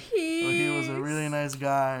away. in peace. But he was a really nice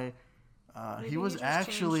guy. Maybe He was he just changed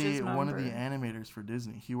actually his one of the number. animators for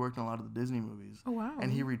Disney. He worked on a lot of the Disney movies. Oh wow.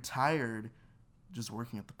 And he retired just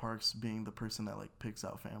working at the parks, being the person that like picks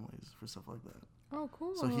out families for stuff like that. Oh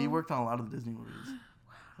cool. So he worked on a lot of the Disney movies.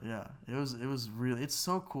 Yeah, it was really, it's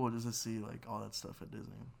so cool just to see like all that stuff at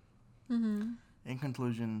Disney. Mm-hmm. In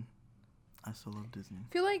conclusion, I still love Disney.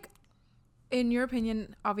 I feel like, in your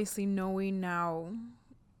opinion, obviously knowing now,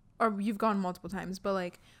 or you've gone multiple times, but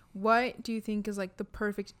like, what do you think is like the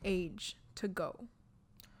perfect age to go?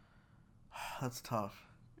 That's tough.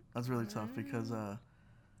 That's really tough because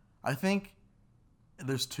I think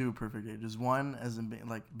there's two perfect ages. One, as in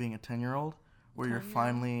being a 10-year-old, where you're 10, yeah.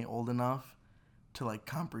 finally old enough to like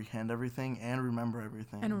comprehend everything and remember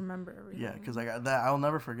everything. And remember everything. Yeah, because I'll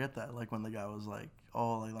never forget that. Like when the guy was like,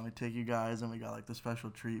 "Oh, like let me take you guys," and we got like the special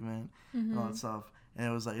treatment and all that stuff. And it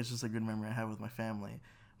was like it's just a good memory I have with my family.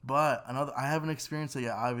 But I haven't experienced it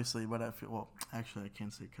yet, obviously. But I feel actually I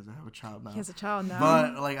can't say because I have a child now. He has a child now.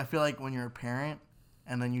 But like I feel like when you're a parent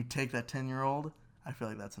and then you take that 10-year-old, I feel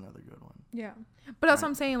like that's another good one. Yeah, but that's what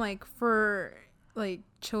I'm saying. Like for like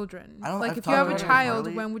children, like I've if you have a talked about child,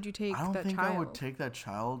 Harley, when would you take I don't that think child? I would take that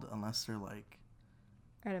child unless they're like.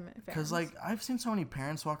 Adamant Because like I've seen so many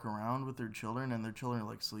parents walk around with their children and their children are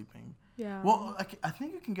like sleeping. Yeah. Well, I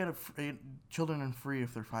think you can get children in free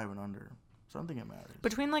if they're 5 and under. So I don't think it matters.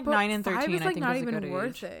 Between like But 9 and 13, 5 is, I like, think not is a even good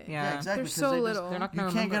worth age. it. Yeah, exactly. They're because so they little. They're not You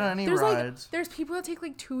gonna can't get on remember. any There's rides. there's people that take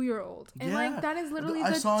like 2-year-old, and Yeah. like that is literally I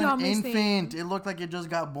the saw an dumbest infant. thing. It looked like it just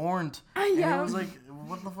got born. Yeah. And it was like,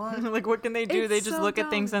 what the fuck? Like, what can they do? It's They just so look at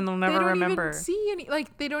things dumb. and they'll They never don't remember. even see any.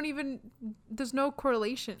 Like they don't even. There's no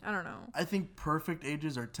correlation. I don't know. I think perfect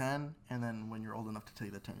ages are 10, and then when you're old enough to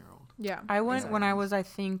take the 10-year-old. Yeah. I went when I Exactly. was, I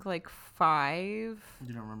think, like 5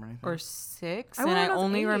 You don't remember anything? or 6, I and went I when I was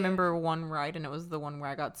only 8. remember one ride, and it was the one where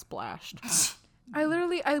I got splashed. I Do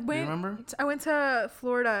you went. remember? I went to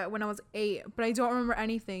Florida when I was 8, but I don't remember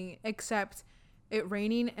anything except it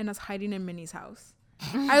raining and us hiding in Minnie's house.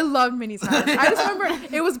 I love Minnie's house. I just remember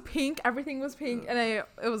it was pink. Everything was pink, and it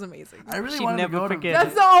was amazing. I really She'd wanted never to go forget. to.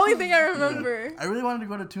 That's the only thing I remember. I really wanted to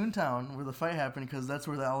go to Toontown where the fight happened because that's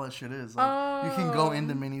where all that shit is. Like, you can go Oh.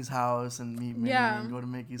 into Minnie's house and meet Minnie Yeah. and go to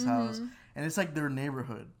Mickey's house, and it's like their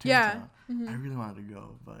neighborhood. Toontown. Yeah. I really wanted to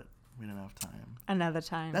go, but we didn't have time. Another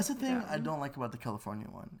time. That's the thing Yeah. I don't like about the California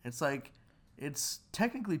one. It's like it's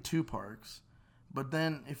technically 2 parks, but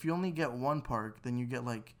then if you only get 1 park, then you get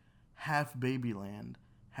like half Babyland,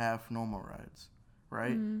 half normal rides,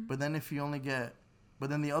 right? But then if you only get, but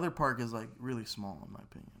then the other park is like really small in my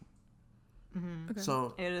opinion. Okay.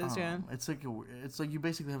 So It is, I don't yeah. know. It's like you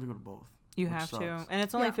basically have to go to both. You which have to, sucks. and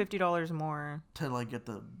it's only Yeah. $50 more, To like get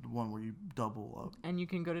the one where you double up. and you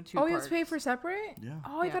can go to 2 Oh, you parks. have to pay for separate? Yeah.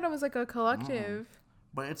 Oh, I Yeah. thought it was like a collective.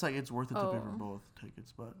 But it's like it's worth it to pay for Oh. both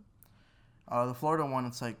tickets. But the Florida one,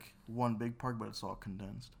 it's like one big park, but it's all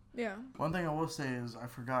condensed. Yeah. One thing I will say is I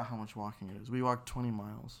forgot how much walking it is. We walked 20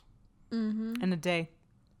 miles. Mm-hmm. in a day.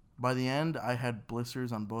 By the end, I had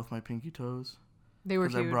blisters on both my pinky toes They were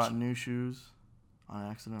because I huge. brought new shoes on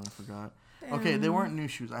accident. I forgot. Okay, they weren't new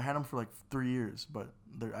shoes. I had them for like 3 years, but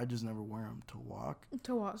I just never wear them to walk.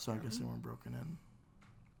 To walk. So I guess they weren't broken in.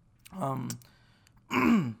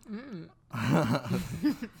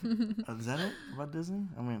 Is that it about Disney?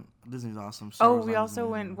 I mean, Disney's awesome. Star Oh, Wars we Land is also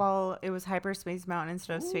amazing. went while it was Hyperspace Mountain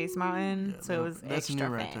instead of Space Mountain, Yeah, so it was that's new extra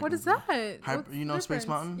right fan. there. What is that? What's You the know Space difference?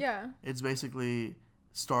 Mountain? Yeah. It's basically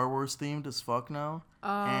Star Wars themed as fuck now. Oh,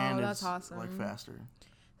 and that's it's awesome. like faster.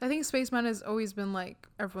 I think Space Mountain has always been like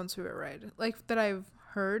everyone's favorite ride. Like that I've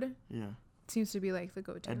heard Yeah. seems to be like the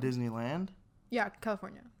go-to. At Disneyland? Yeah,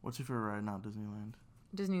 California. What's your favorite ride now at Disneyland?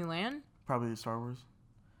 Disneyland? Probably Star Wars.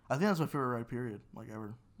 I think that's my favorite ride, period. Like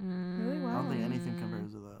ever. Really? I Wow. don't think anything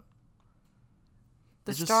compares to that.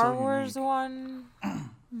 The It's just Star so Wars unique. one.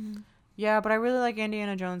 Mm-hmm. Yeah, but I really like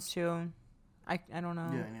Indiana Jones too. I don't know.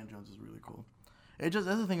 Yeah, Indiana Jones is really cool. That's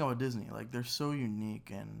the thing about Disney. Like they're so unique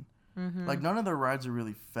and Mm-hmm. like none of their rides are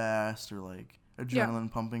really fast or like adrenaline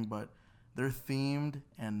pumping, but they're themed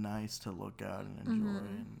and nice to look at and enjoy,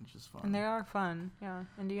 and it's just fun. And they are fun. Yeah,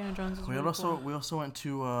 Indiana Jones is We really also cool. we also went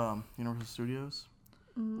to Universal Studios,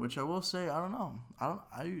 which I will say I don't know.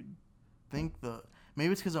 I think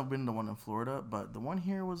maybe it's because I've been to one in Florida, but the one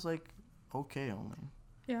here was like okay only.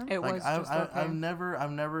 Yeah. It Like was just okay. I'm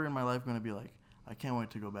never in my life gonna be like I can't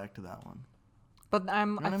wait to go back to that one. But what I I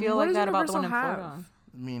feel mean? What like does that about the one in Universal Florida. have?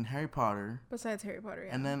 I mean Harry Potter, Besides Harry Potter,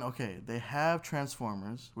 yeah. and then they have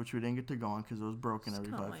Transformers, which we didn't get to go on because it was broken every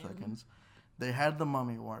kinda 5 lame. seconds. They had the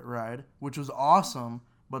Mummy ride, which was awesome,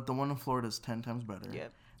 but the one in Florida is 10 times better.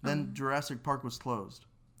 Yep. Then Jurassic Park was closed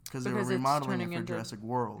because they were Because it's remodeling it turning for into- Jurassic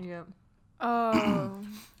World. Yep. Oh.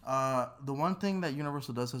 The one thing that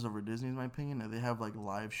Universal does has over Disney, in my opinion, is they have like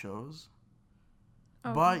live shows.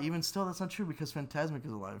 Oh. But even still, that's not true because Fantasmic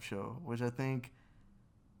is a live show, which I think.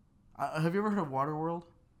 Have you ever heard of Waterworld?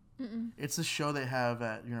 Mm-mm. It's a show they have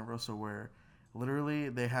at Universal where literally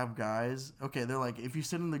they have guys. Okay, they're like, if you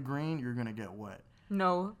sit in the green, you're gonna get wet.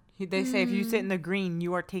 No, they say if you sit in the green,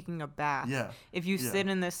 you are taking a bath. Yeah. If you Yeah. sit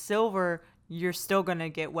in the silver, you're still gonna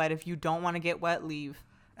get wet. If you don't want to get wet, leave.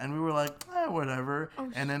 And we were like, whatever. Oh,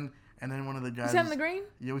 and then one of the You guys. sat in the green?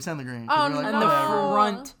 Yeah, we sat in the green. Oh, we were like, In the No.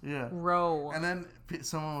 front Yeah. row. And then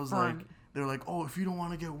someone was Front. like, they were like, oh, if you don't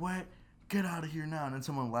want to get wet, get out of here now. And then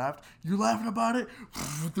someone laughed. You laughing about it?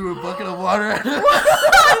 Threw a bucket of water at her.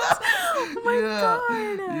 Oh my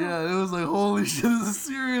god. Yeah, it was like, holy shit, this is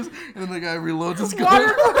serious. And then the guy reloads his gun.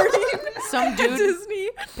 Waterboarding. some dude Disney.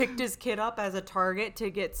 picked his kid up as a target to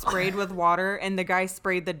get sprayed with water, and the guy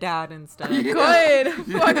sprayed the dad instead. Good.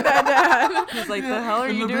 Fuck that dad. He's like, the hell are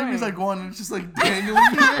and you the doing? baby's like one, and it's just like dangling.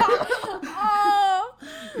 Oh,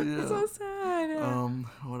 Yeah. so sad.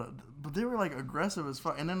 But they were like aggressive as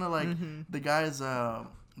fuck, and then they're like the guys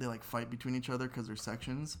they like fight between each other because they're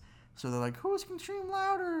sections. So they're like, who's can stream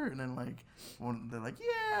louder? And then like they're like,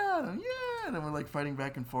 yeah, and then we're like fighting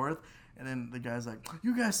back and forth. And then the guy's like,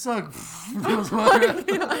 you guys suck. That's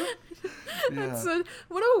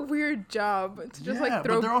what a weird job to just like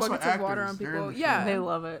throw buckets of water on people. Yeah, They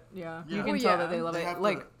love it. Yeah. You Yeah. can Oh, tell yeah. that they love They it. have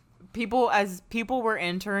Like, to- people were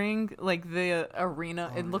entering like the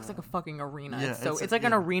arena, it looks yeah. like a fucking arena. Yeah, It's like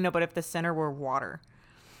an arena, but if the center were water.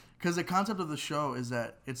 Because the concept of the show is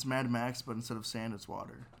that it's Mad Max, but instead of sand, it's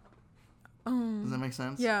water. Does that make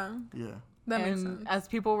sense? Yeah, Yeah. that makes And sense. as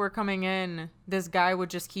people were coming in, this guy would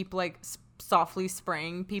just keep like softly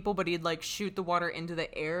spraying people, but he'd like shoot the water into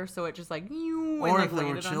the air, so it just like Or and, like, if they were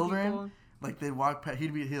landed on children, people. like they'd walk past,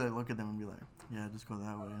 he'd like look at them and be like, yeah, just go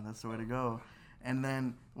that way, and that's the way to go. And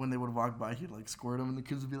then when they would walk by, he'd like squirt them, and the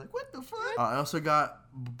kids would be like, what the fuck? I also got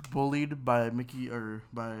bullied by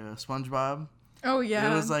SpongeBob. Oh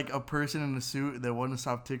yeah, It was like a person in a suit that wouldn't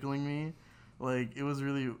stop tickling me. Like it was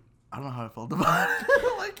really, I don't know how I felt about it.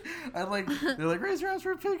 They're like, raise your arms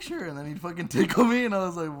for a picture, and then he'd fucking tickle me, and I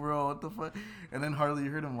was like, bro, what the fuck? And then Harley, you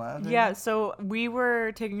heard him laughing. Yeah, so we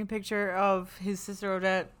were taking a picture of his sister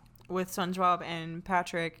Odette with SpongeBob and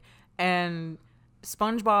Patrick, and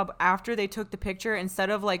SpongeBob, after they took the picture, instead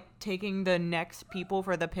of like taking the next people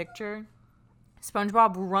for the picture,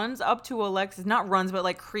 SpongeBob runs up to Alexis, not runs, but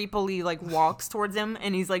like creepily like walks towards him,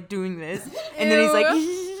 and he's like doing this, and then he's like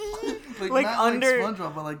like not under like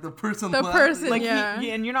SpongeBob, but like the person. The laughing. person, like yeah.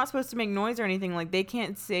 and you're not supposed to make noise or anything, like they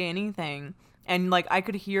can't say anything. And like I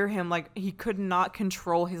could hear him, like he could not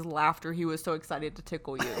control his laughter. He was so excited to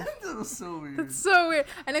tickle you. That was so weird. It's so weird.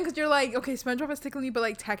 And then because you're like, okay, SpongeBob is tickling you, but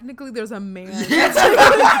like technically there's a man.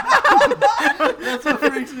 That's what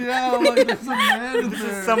freaks me out. I'm like, there's a man in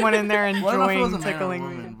there. Someone in there Well, I don't know if it was enjoying a man or a tickling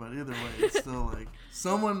woman, me. but either way, it's still like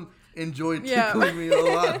someone enjoyed Yeah. tickling me a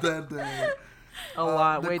lot that day. A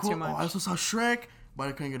lot, The way cool- too much. Oh, I also saw Shrek, but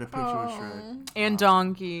I couldn't get a picture with Shrek. Oh. And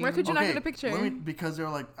Donkey. Where could you not get a picture? Because they were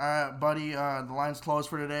like, buddy, the line's closed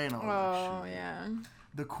for today. And I was like, Oh shit. yeah.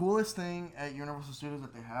 The coolest thing at Universal Studios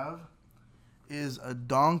that they have is a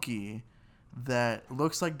donkey that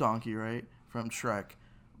looks like Donkey, right, from Shrek,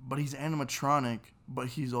 but he's animatronic, but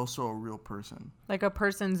he's also a real person. Like a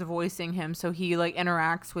person's voicing him, so he like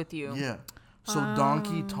interacts with you. Yeah. So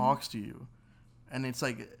Donkey talks to you, and it's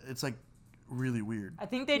like really weird. I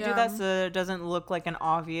think they do Yeah. that so it doesn't look like an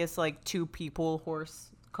obvious like two people horse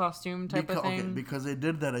costume type of thing. Okay, because they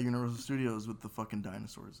did that at Universal Studios with the fucking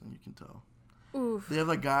dinosaurs, and you can tell. Oof. They have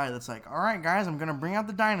a guy that's like, all right, guys, I'm gonna bring out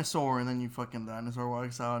the dinosaur, and then you fucking dinosaur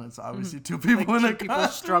walks out, and it's obviously two people Like in a two people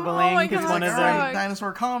costume. struggling Oh my because God, one Like, of all them. right,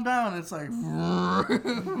 dinosaur, calm down. It's like,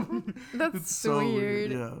 That's it's so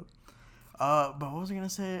weird. Yeah. But what was I gonna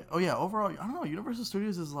say? Oh yeah, overall, I don't know. Universal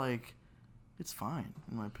Studios is like, it's fine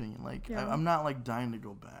in my opinion. Like, Yeah. I'm not like dying to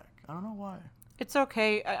go back. I don't know why. It's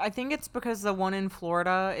okay. I think it's because the one in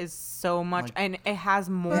Florida is so much, Like- and it has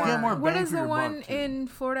more. You get more What bang does for the your one buck, too. in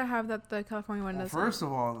Florida have that the California one Well, doesn't? first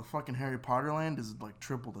of all, the fucking Harry Potter land is like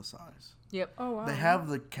triple the size. Yep. Oh wow. They have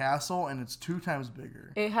the castle, and it's 2 times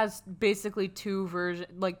bigger. It has basically two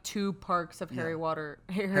parks of Yeah. Harry Water.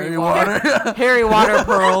 Harry Water. Harry Water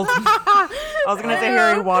Pearl. I was gonna say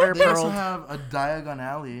Harry Water They also Pearl. have a Diagon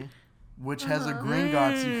Alley, which has a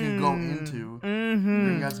Gringotts you can go into. Mm-hmm.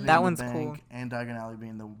 Gringotts being That the one's bank, cool. and Diagon Alley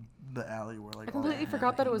being the alley where like. I completely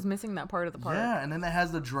forgot that it was missing that part of the park. Yeah, and then it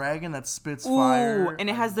has the dragon that spits Ooh, fire. and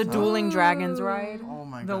it has the So- dueling dragons ride. Oh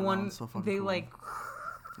my god, The that one one's so fucking they cool. like.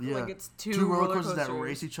 Yeah. like it's two roller roller coasters that coasters.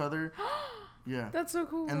 race each other. Yeah. That's so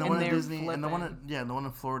cool. And the And one in they're Disney, and the one flipping. the one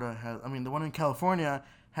in Florida has. I mean, the one in California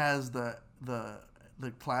has the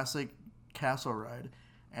classic castle ride,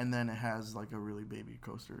 and then it has like a really baby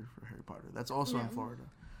coaster for Harry Potter. That's also in Yeah. Florida.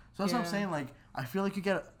 So that's what I'm Yeah. saying. Like, I feel like you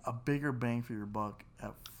get a bigger bang for your buck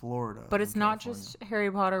at Florida. But than it's not California. just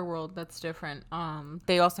Harry Potter World that's different.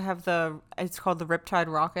 They also have it's called the Riptide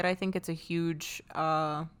Rocket. I think it's a huge,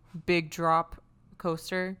 big drop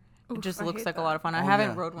coaster. It Oof, just I looks hate like a that. lot of fun. I Oh, haven't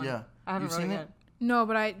yeah, rode one. yeah. I haven't You've rode seen it it? yet. No,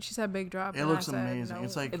 but she said big drop. It and looks I said amazing. no.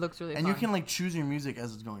 It's like It looks really and fun. you can like choose your music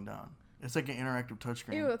as it's going down. It's like an interactive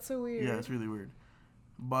touchscreen. Ew, that's so weird. Yeah, it's really weird.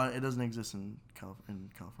 But it doesn't exist in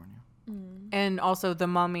California. And also, the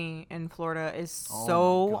Mummy in Florida is Oh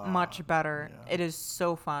so my God. much better. Yeah. It is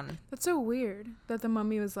so fun. That's so weird that the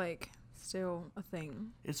Mummy was like still a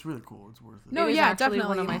thing. It's really cool. It's worth it. No, It is yeah, actually definitely.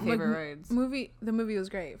 one of my Like, favorite rides. The movie was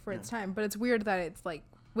great for its time, but it's weird that it's like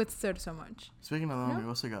withstood so much. Speaking of that, we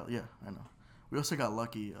also got we also got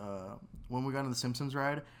lucky. When we got on the Simpsons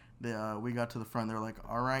ride, we got to the front. They're like,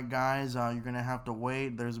 "All right, guys, you're gonna have to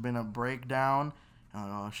wait. There's been a breakdown."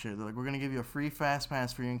 Oh shit! They're like, "We're gonna give you a free fast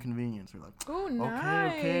pass for your inconvenience." We're like, Oh,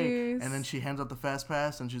 nice. okay. And then she hands out the fast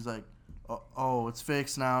pass, and she's like, "Oh, it's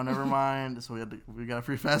fixed now. Never mind." So we got a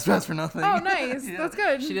free fast pass for nothing. Oh, nice. Yeah. That's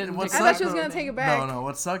good. She didn't. I thought she was gonna take it back. No.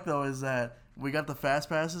 What sucked though is that we got the fast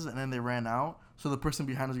passes, and then they ran out. So the person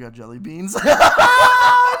behind us got jelly beans.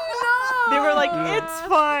 Oh, no. They were like, "It's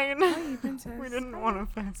fine." Hey, princess. We didn't want a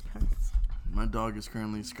fast pass. My dog is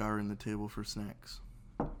currently scouring the table for snacks.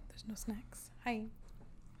 There's no snacks. Hi.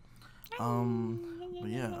 But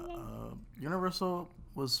yeah, Universal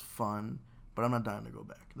was fun, but I'm not dying to go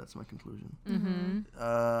back. That's my conclusion. Mm-hmm.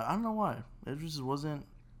 I don't know why. It just wasn't.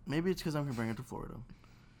 Maybe it's because I'm comparing it to Florida.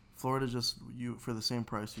 Florida just for the same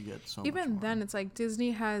price you get so much Even more. then, it's like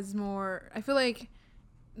Disney has more. I feel like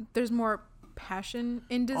there's more passion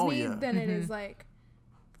in Disney yeah. than it is like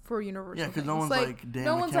for Universal. Yeah, 'cause things. no one's like, "Damn,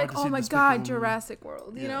 no I one's can't like, wait to oh see my Despicable god, Me." Jurassic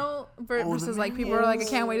World, you Yeah. know, the versus like people are like, I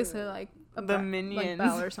can't wait to Minions. see like The like Minions.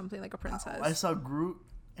 Belle or something like a princess. I saw Groot,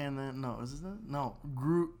 and then no, is this it? No,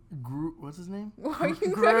 Groot. What's his name? Why are you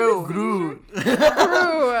Gru. Groot.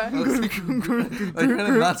 Gru. I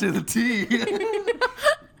couldn't not say the T.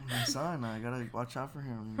 My son, I gotta watch out for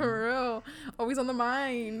him. For real, always on the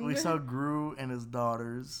mind. We saw Gru and his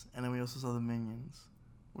daughters, and then we also saw the Minions,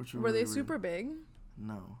 which Were they super big?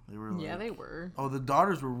 No, they were. Like, Yeah, they were. Oh, the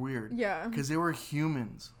daughters were weird. Yeah. Because they were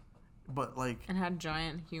humans, but like, And had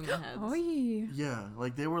giant human heads. Oh, yeah. yeah,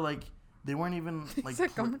 like they were like, they weren't even like. Is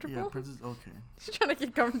that comfortable? Yeah, princess. Okay. She's trying to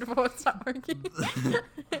get comfortable. It's not working.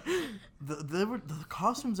 the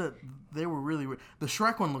costumes that they were really weird. The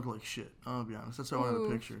Shrek one looked like shit. I'll be honest. That's what I wanted Ooh.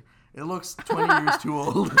 to picture. It looks 20 years too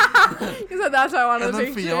old. You said that's how I wanted And to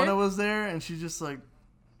then picture. Fiona was there, and she just like.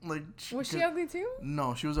 Was she ugly too?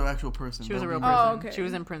 No, she was an actual person. She was a real Don't person. be- Oh, okay. She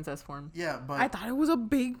was in princess form. Yeah, but I thought it was a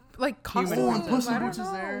big like costume. oh, and Puss I in don't Boots is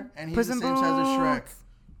know. there, and he's Puss the in same size as Shrek.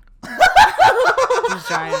 She's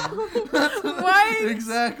giant. Why?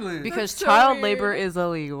 Exactly. Because That's so child weird. labor is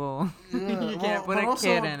illegal. Yeah, You can't put but a also,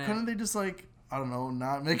 kid in it. couldn't they just like, I don't know,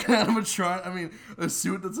 not make an animatronic? I mean, a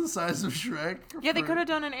suit that's the size of Shrek. Yeah, they for- could have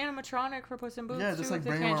done an animatronic for Puss in Boots. Yeah, just too, like if they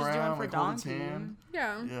bring him can't just do around, one for like hold his Donkey. hand.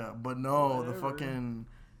 Yeah. Yeah, but no, the Whatever. fucking,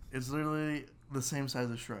 it's literally the same size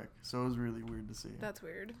as Shrek. So it was really weird to see. That's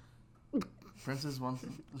weird. Princess wants the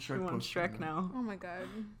She Shrek wants poster. Shrek now. Oh my god.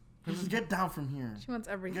 Princess, get down from here. She wants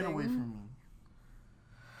everything. Get away from me.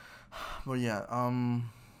 But yeah,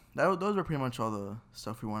 those are pretty much all the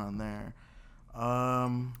stuff we went on there.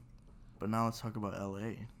 But now let's talk about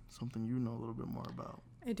LA. Something you know a little bit more about.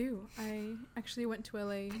 I do. I actually went to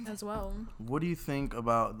LA as well. What do you think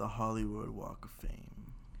about the Hollywood Walk of Fame?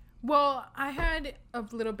 Well, I had a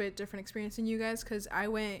little bit different experience than you guys because I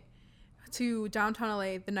went to downtown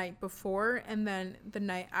LA the night before and then the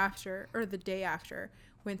night after or the day after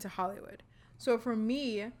went to Hollywood. So for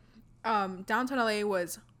me, downtown LA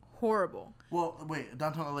was horrible. Well, wait,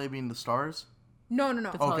 downtown LA being the stars? No.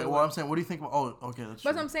 Okay, Hollywood. well, I'm saying, what do you think about, okay, that's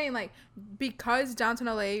But true. I'm saying like because downtown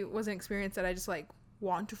LA was an experience that I just like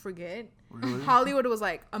want to forget. Really? Hollywood was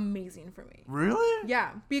like amazing for me. Really?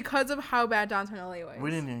 Yeah, because of how bad downtown LA was. We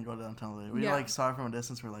didn't even go downtown LA. We Yeah. like saw it from a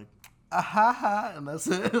distance. We're like, ah ha ha, and that's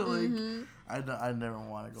it. Like, I never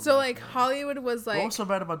want to go. So back like there. Hollywood was What like was so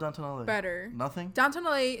bad about downtown LA? better. Nothing. Downtown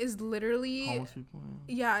LA is literally Homeless people.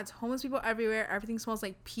 yeah, it's homeless people everywhere. Everything smells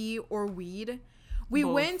like pee or weed. We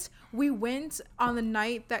Both. went on the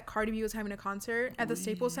night that Cardi B was having a concert at the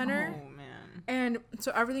Staples Center, Oh man. and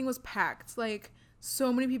so everything was packed. Like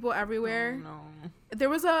so many people everywhere. Oh, no. There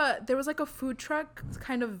was like a food truck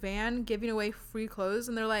kind of van giving away free clothes,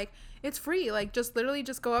 and they're like, it's free. Like just literally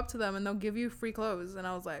just go up to them and they'll give you free clothes. And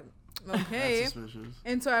I was like, okay. That's suspicious.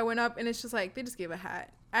 And so I went up and it's just like they just gave a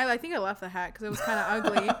hat. I think I left the hat because it was kind of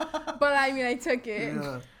ugly, but I mean I took it.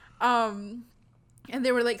 Yeah. And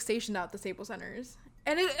they were like stationed out at the Staples Centers,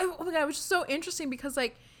 and oh my god, it was just so interesting because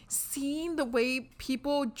like seeing the way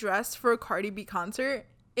people dressed for a Cardi B concert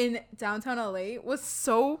in downtown LA was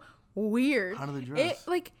so weird. How do they dress?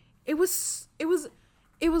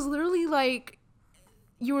 It was literally like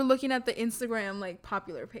you were looking at the Instagram like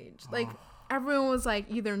popular page. Like everyone was like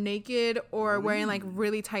either naked or wearing like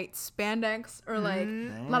really tight spandex or like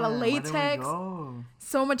a lot of Damn, where did we latex. go?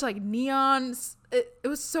 So much like neon. It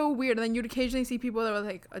was so weird. And then you'd occasionally see people that were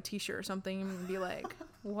like a t-shirt or something and be like,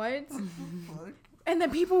 what? Fuck. And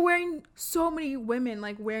then people wearing, so many women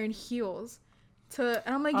like wearing heels and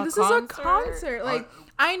I'm like, A this is a concert? concert. Like,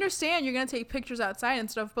 I understand you're gonna take pictures outside and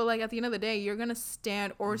stuff, but like at the end of the day, you're gonna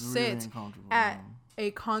stand or It's really sit uncomfortable, at man.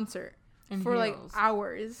 a concert In for like heels.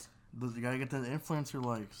 hours. You gotta get that influencer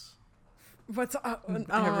likes. What's I don't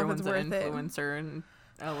know if Everyone's it's an worth it. influencer in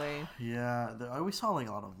LA. Yeah, we saw like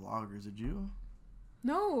a lot of vloggers. Did you?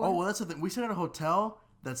 No. Oh well, that's the thing. We stayed at a hotel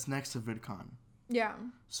that's next to VidCon, Yeah.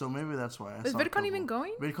 so maybe that's why. Is VidCon even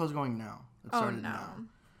going? VidCon's going now. It Oh started no.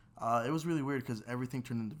 now. It was really weird because everything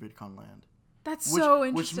turned into VidCon land. That's so Which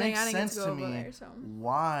interesting. makes I didn't sense get to to go over me. there. So.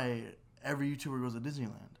 Why every YouTuber goes to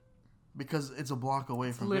Disneyland? Because it's a block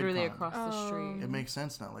away from Literally VidCon. across the street. It makes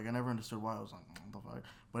sense now. Like I never understood why. I was like, what the fuck?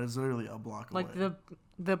 But it's literally a block Like away.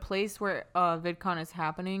 the place where VidCon is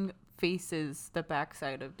happening faces the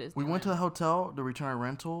backside of Disney. We went to the hotel to return our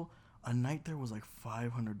rental. A night there was like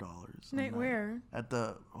 $500. Night where? At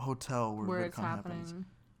the hotel where where it's VidCon happening. happens.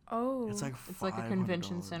 Oh. It's like It's like a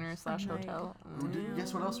convention center / night. hotel.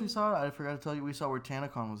 Guess what else we saw? I forgot to tell you. We saw where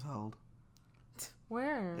TanaCon was held.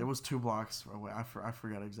 Where? It was 2 blocks away. I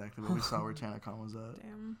forgot exactly, but we saw where TanaCon was at.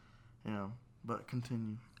 Damn. Yeah, but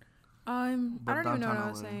continue. But But I don't even know what downtown I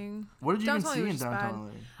was LA. saying. What did you even Downtown see LA in was just downtown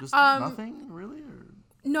LA? Just Um, nothing, really? Or?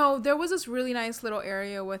 No, there was this really nice little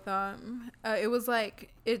area with it was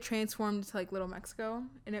like it transformed to like Little Mexico,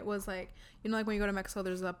 and it was like, you know, like when you go to Mexico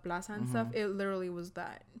there's a plaza and stuff. It literally was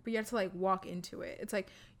that, but you have to like walk into it. It's like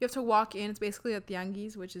you have to walk in. It's basically a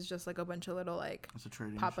tianguis, which is just like a bunch of little like It's a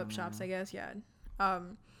trading pop-up show, shops, yeah. I guess. Yeah.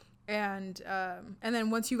 And then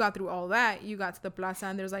once you got through all that, you got to the plaza,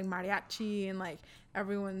 and there's like mariachi, and like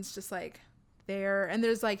everyone's just like there, and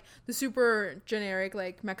there's like the super generic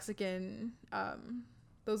like Mexican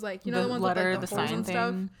those like, you know, the ones letter, with like the the holes sign and stuff.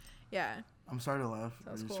 thing. Yeah. I'm sorry to laugh That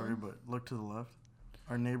at was your cool. story, but look to the left.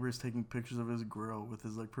 Our neighbor is taking pictures of his grill with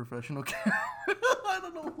his like professional camera. I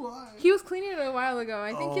don't know why. He was cleaning it a while ago.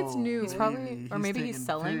 I think it's new. He's probably- or maybe he's taking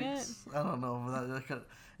selling pics. I don't know, but that kinda,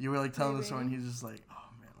 you were like telling the story, and Maybe. he's just like, "Oh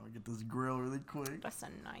man, I'll get this grill really quick." That's a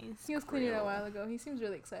nice. He was cleaning it a grill. while ago. He seems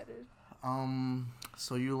really excited.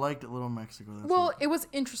 So you liked Little Mexico? That's Well, it was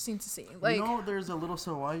interesting to see. Like, you know, there's a Little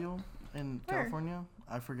Saguayo in Where? California.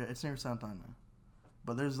 I forget. It's near Santa Ana.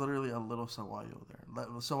 But there's literally a Little Saguayo there.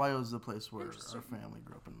 Saguayo is the place where our family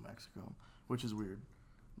grew up in Mexico, which is weird.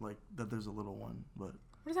 Like, that there's a little one. But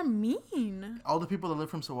what does that mean? all the people that live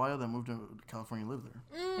from Saguayo that moved to California live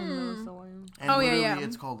there. In Little Saguayo. And Oh, yeah, literally, yeah.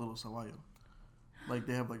 it's called Little Saguayo. Like,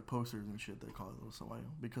 they have, like, posters and shit. They call it Little Saguayo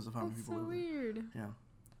because of how many That's people so live weird. there. Yeah.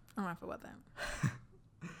 I don't know about that.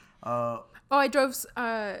 Uh, Oh, I drove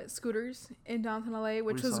scooters in downtown LA,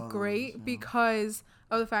 which We was saw those, great yeah. because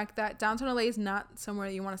of the fact that downtown LA is not somewhere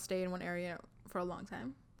that you want to stay in one area for a long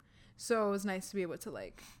time. So it was nice to be able to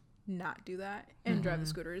like not do that and drive the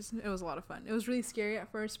scooters. It was a lot of fun. It was really scary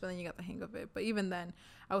at first, but then you got the hang of it. But even then,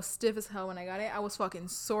 I was stiff as hell when I got it. I was fucking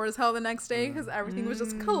sore as hell the next day because everything was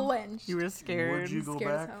just clenched. You were scared. would you go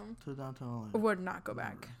Scared as back hell. to downtown LA? Would not go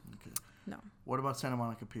back. Okay. No. What about Santa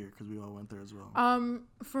Monica Pier? Because we all went there as well.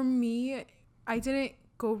 For me, I didn't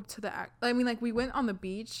go to the I mean, like, we went on the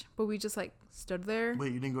beach, but we just like stood there.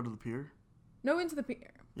 Wait, you didn't go to the pier? No, into the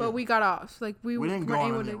pier, but Yeah. we got off. Like, we We didn't go weren't on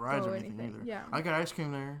able any to rides go or anything either. Yeah. I got ice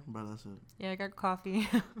cream there, but that's it. Yeah, I got coffee.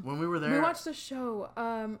 When we were there, We watched a show,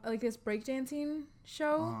 like this breakdancing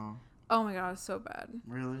show. Oh my god, it was so bad.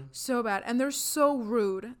 Really? So bad. And they're so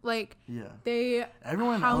rude. Like, Yeah. they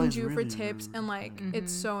Everyone in LA hound is you really for tips, rude. and like, Yeah.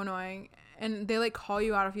 it's so annoying. And they like call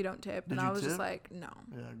you out if you don't tip. Did And you I was just tip? like, no.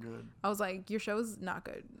 Yeah, good. I was like, your show's not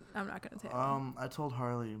good. I'm not gonna tip. I told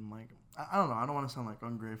Harley, I'm like, I don't know, I don't want to sound like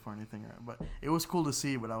ungrateful or anything, but it was cool to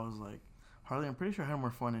see. But I was like, Harley, I'm pretty sure I had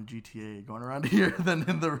more fun in GTA going around here than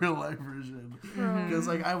in the real life version. Because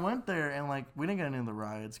like I went there and like we didn't get any of the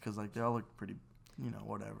rides because like they all look pretty,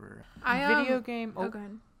 whatever. Video game. Oh, go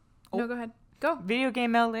ahead. No, go ahead. Go. Video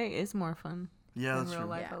game LA is more fun. Yeah, in that's real true.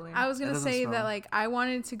 life. Yeah. LA. I was It gonna doesn't say smell. that like I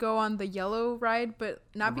wanted to go on the yellow ride, but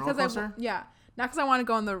not The because roller coaster? not because I want to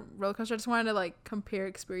go on the roller coaster. I just wanted to like compare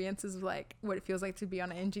experiences of like what it feels like to be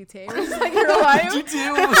on an GTA versus like in real life.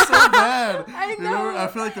 GTA was so bad. I Remember? know. I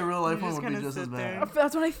feel like the real life You one just would be kinda just as sit bad. there.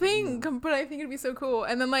 That's what I think, but I think it'd be so cool.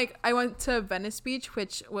 And then like I went to Venice Beach,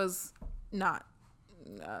 which was not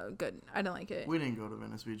good. I didn't like it. We didn't go to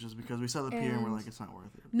Venice Beach just because we saw the pier and we're And- like, it's not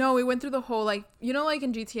worth it. No, we went through the whole like like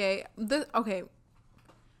in GTA.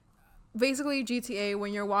 Basically GTA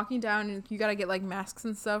when you're walking down and you gotta get like masks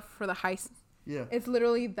and stuff for the heist. Yeah. It's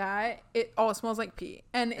literally that. It all smells like pee,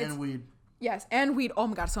 and it's And weed. yes, and weed. Oh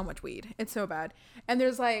my god, so much weed. It's so bad. And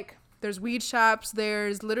there's weed shops.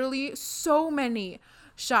 There's literally so many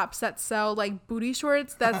shops that sell like booty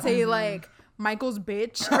shorts that say like Michael's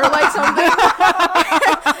bitch or like something.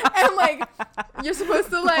 And like, you're supposed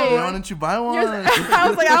to like. Why didn't you buy one? I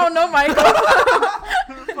was like, I don't know, Michael.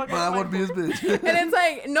 But I would be his bitch. And it's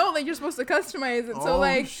like, no, like you're supposed to customize it. So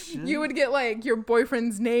like, shit. you would get like your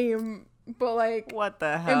boyfriend's name, but like What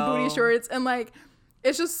the hell? in booty shorts, and like,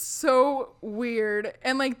 it's just so weird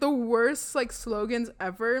and like the worst like slogans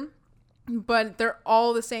ever. But they're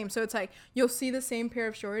all the same. So it's like you'll see the same pair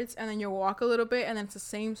of shorts and then you'll walk a little bit and then it's the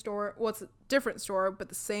same store. Well, it's a different store, but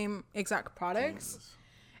the same exact products. Jesus.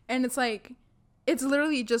 And it's like, it's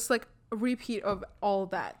literally just like a repeat of all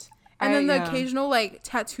that. And then the occasional like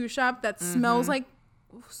tattoo shop that smells like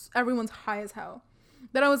everyone's high as hell.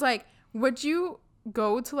 Then I was like, would you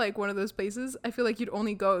go to like one of those places? I feel like you'd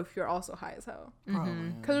only go if you're also high as hell. Probably.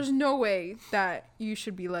 Because there's no way that you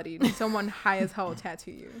should be letting someone high as hell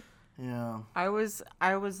tattoo you. Yeah. I was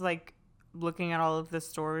like looking at all of the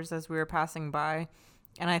stores as we were passing by,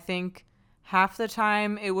 and I think half the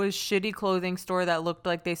time it was shitty clothing store that looked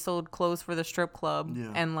like they sold clothes for the strip club.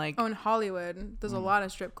 Yeah. And like, Oh, in Hollywood, there's a lot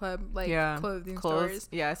of strip club like clothing stores.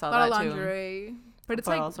 Yeah, I saw A lot that of too. lingerie. But it's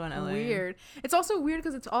But like also in LA. weird. It's also weird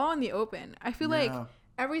because it's all in the open. I feel like Yeah.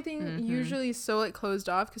 everything usually is so like closed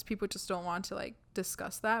off because people just don't want to like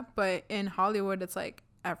discuss that. But in Hollywood, it's like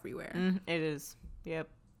everywhere. It is. Yep,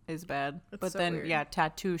 it's bad. It's But so then weird. yeah,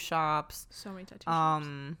 tattoo shops. So many tattoo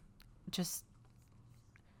shops. Just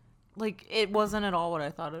like it wasn't at all what I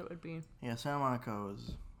thought it would be. Yeah, Santa Monica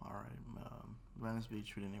was alright. Venice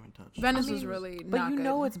Beach we didn't even touch. Venice was really But not you good.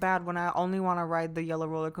 know it's bad when I only want to ride the yellow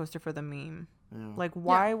roller coaster for the meme. Yeah. Like,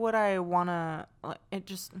 why would I want to? It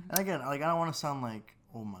just. And again, like I don't want to sound like,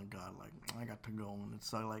 oh my god, like I got to go, and it's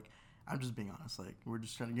so like I'm just being honest. Like we're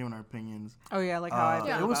just trying to give our opinions. Oh yeah, like how I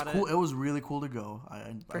feel It was about cool. It was really cool to go.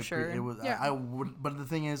 For sure. It was. Yeah. I would. But the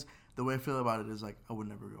thing is, the way I feel about it is like I would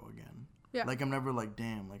never go again. Yeah. Like I'm never like,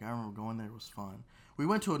 damn. Like I remember going there. It was fun. We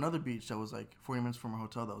went to another beach that was like 40 minutes from our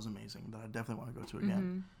hotel. That was amazing. That I definitely want to go to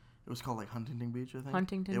again. It was called like Huntington Beach, I think.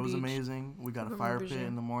 Huntington It was Beach. amazing. We got a Remember fire pit Vision.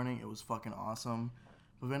 in the morning. It was fucking awesome.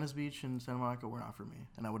 But Venice Beach and Santa Monica were not for me,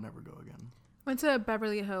 and I would never go again. Went to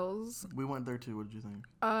Beverly Hills. We went there too. What did you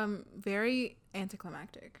think? Very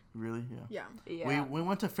anticlimactic. Really? Yeah. Yeah. We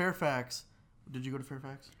went to Fairfax. Did you go to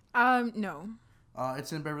Fairfax? No.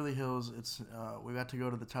 It's in Beverly Hills. It's we got to go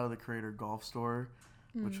to the Tyler the Creator golf store,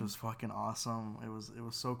 which was fucking awesome. It was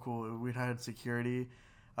so cool. We had security.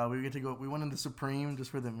 We get to go. We went into Supreme just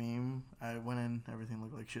for the meme. I went in. Everything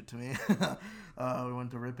looked like shit to me. We went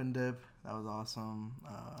to Rip and Dip. That was awesome.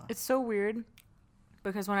 It's so weird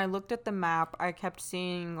because when I looked at the map, I kept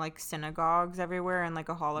seeing like synagogues everywhere and like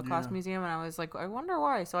a Holocaust museum, and I was like, I wonder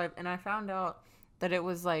why. So I found out that it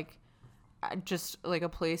was like just like a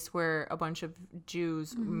place where a bunch of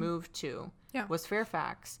Jews moved to. Yeah. Was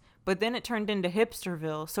Fairfax. But then it turned into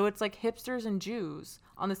Hipsterville, so it's like hipsters and Jews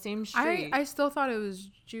on the same street. I still thought it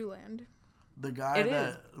was Jewland. The guy It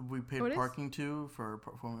that we paid Oh, it is? parking to for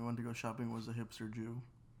when we went to go shopping was a hipster Jew.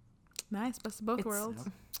 Nice, best of both It's- worlds.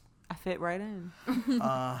 I fit right in.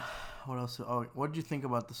 What else? Oh, what did you think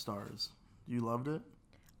about the stars? You loved it?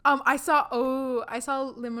 I saw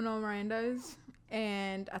Lin-Manuel Miranda's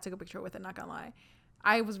and I took a picture with it, not gonna lie.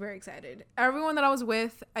 I was very excited. Everyone that I was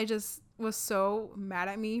with, I just was so mad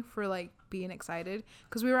at me for like being excited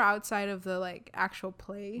because we were outside of the like actual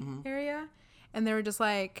play area and they were just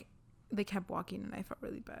like they kept walking and I felt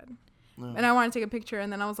really bad. Yeah. And I wanted to take a picture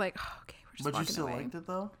and then I was like, oh, okay, we're just But you walking still away. liked it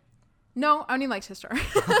though? No, I only liked his star.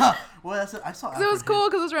 Well, that's it. I saw. It was Alfred cool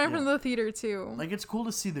because it was right in Yeah. front of the theater too. Like it's cool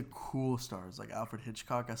to see the cool stars, like Alfred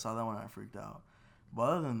Hitchcock. I saw that one, and I freaked out. But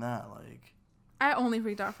other than that, like, I only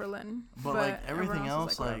freaked out for Lynn. but like everything everyone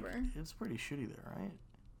else, was like whatever. it's pretty shitty there, right?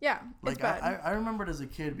 Yeah, Like it's bad. I remembered as a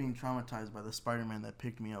kid being traumatized by the Spider-Man that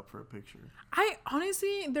picked me up for a picture. I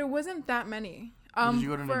honestly, there wasn't that many. Did you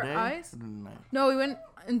go to for the day? us, Or the night? no, we went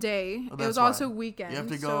in day. Oh, It that's was also why. weekend. You have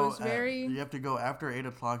to So go. it was very. You have to go after 8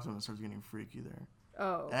 o'clock when it starts getting freaky there.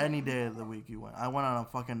 Oh. Any day of the week you went. I went on a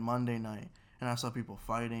fucking Monday night and I saw people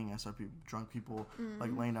fighting. I saw people, drunk people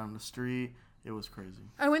like laying down in the street. It was crazy.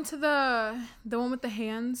 I went to the one with the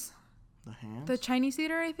hands, The hands. the Chinese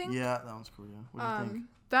theater, I think. Yeah, that one's cool. Yeah. What do you think?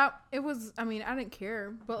 That it was. I mean, I didn't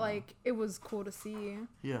care, but like it was cool to see.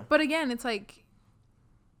 Yeah. But again, it's like,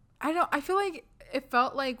 I feel like it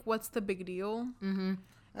felt like, what's the big deal? Mm-hmm.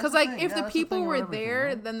 Because That's the like thing. if Yeah, the that's people thing with were everything, there,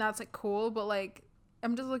 right? then that's like cool. But like,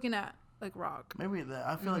 I'm just looking at like rock. Maybe that.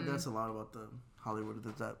 I feel like that's a lot about the Hollywood.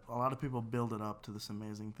 That a lot of people build it up to this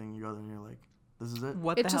amazing thing. You go there and you're like, this is it.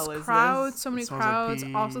 What It the just hell is crowds, this? so many It smells like crowds.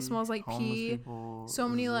 pee, Also smells like homeless pee. people, So this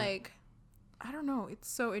many is it. like, I don't know. It's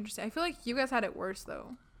so interesting. I feel like you guys had it worse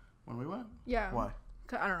though. When we went. Yeah. Why?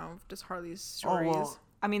 'Cause I don't know. Just Harley's Oh stories. well.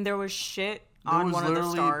 I mean, there was shit There on was one of the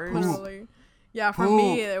literally stars. poop. Literally. Yeah, for Poop.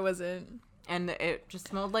 me, it wasn't. And it just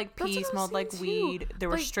smelled like That's pee, what I'm smelled like saying, too. weed. There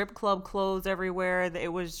were Like- strip club clothes everywhere.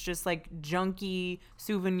 It was just like junky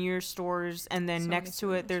souvenir stores. And then So next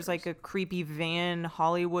many to it, there's souvenir like a creepy van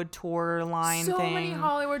Hollywood tour line So thing. many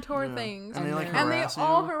Hollywood tour Yeah. things. And they like And And they harass you.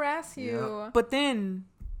 all harass you. Yeah. But then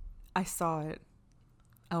I saw it,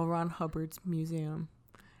 L. Ron Hubbard's museum,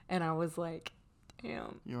 and I was like,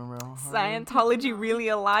 damn, You remember Al Harvey? Scientology really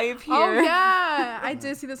alive here. Oh yeah, I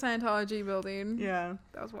did see the Scientology building. Yeah.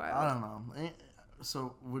 That was I wild. don't know.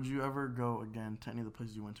 So, would you ever go again to any of the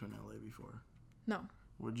places you went to in LA before? No.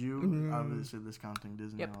 Would you? Mm. Obviously, discounting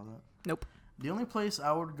Disney Yep. and all that. Nope. The only place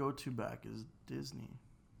I would go to back is Disney.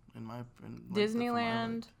 In my from my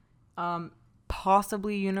Disneyland,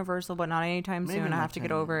 possibly Universal, but not anytime maybe soon. in I like have to 10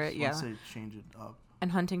 get over years, it. Yeah. Once they change it up.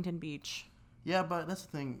 And Huntington Beach. Yeah, but that's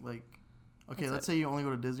the thing. Like, okay, That's let's say you only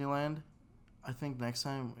go to Disneyland. I think next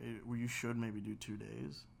time you should maybe do 2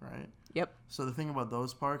 days, right? Yep. So the thing about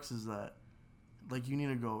those parks is that, like, you need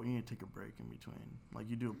to take a break in between. Like,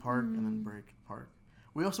 you do a park and then break park.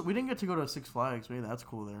 We didn't get to go to Six Flags. Maybe that's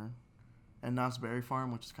cool there, and Knott's Berry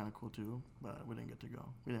Farm, which is kind of cool too. But we didn't get to go.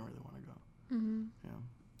 We didn't really want to go. Mm-hmm. Yeah.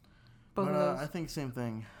 Both But of I those. think same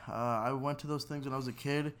thing. I went to those things when I was a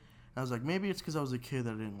kid. And I was like, maybe it's because I was a kid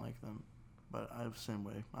that I didn't like them. But I have the same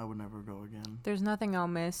way. I would never go again. There's nothing I'll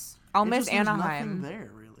miss. I'll miss There's Anaheim. nothing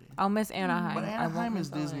there really. I'll miss Anaheim. But I won't Anaheim miss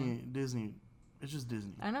is LA. Disney. It's just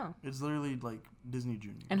Disney. I know. It's literally like Disney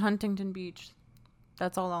Junior. And Huntington Beach.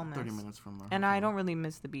 That's all I'll miss. 30 minutes from our And I hotel. don't really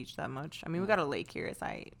miss the beach that much. I mean, we got a lake here. It's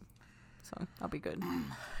aight. So I'll be good.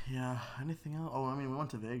 Yeah. Anything else? Oh, I mean, we went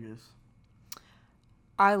to Vegas.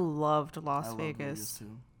 I loved I Las love Vegas.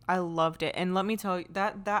 too. I loved it. And let me tell you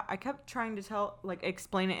that I kept trying to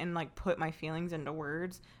explain it and like put my feelings into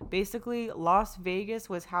words. Basically, Las Vegas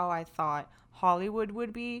was how I thought Hollywood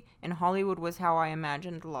would be, and Hollywood was how I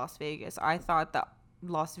imagined Las Vegas. I thought that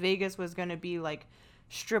Las Vegas was going to be like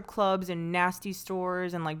strip clubs and nasty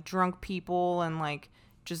stores and like drunk people and like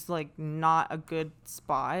just like not a good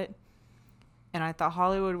spot. And I thought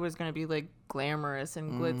Hollywood was going to be like glamorous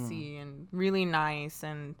and glitzy and really nice,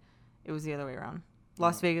 and it was the other way around.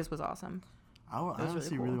 Las Vegas was awesome. I was really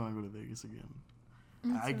honestly cool. really want to go to Vegas again.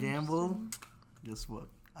 That's I so gambled. Guess what?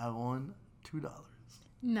 I won $2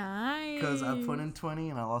 Nice. because I put in 20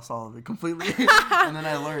 and I lost all of it completely. And then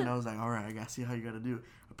I learned. I was like, all right, I gotta see how you gotta do.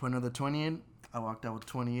 I put another 20 in. I walked out with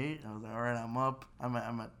 28. I was like, all right, I'm up. I'm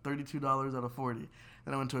at $32 out of 40.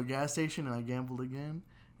 Then I went to a gas station and I gambled again,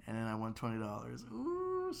 and then I won $20.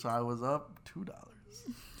 Ooh, so I was up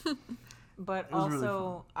 $2. But It was really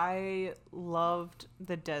also, I loved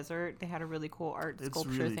the desert. They had a really cool art It's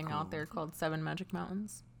sculpture really thing cool. out there called Seven Magic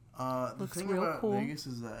Mountains. The Looks thing real about cool. Vegas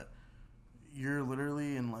is that you're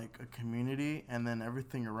literally in like a community, and then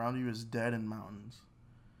everything around you is dead and mountains.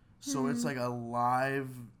 So it's like a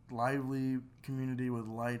lively community with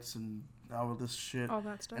lights and all of this shit. all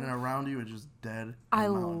that stuff. And then around you, it's just dead. I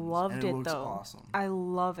and mountains. loved And it looks though. Awesome. I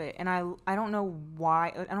love it, and I don't know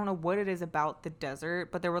why. I don't know what it is about the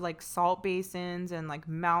desert, but there were like salt basins and like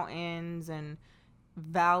mountains and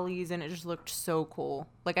valleys, and it just looked so cool.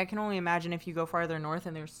 Like I can only imagine if you go farther north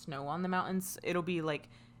and there's snow on the mountains, it'll be like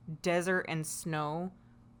desert and snow.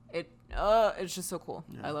 It's just so cool.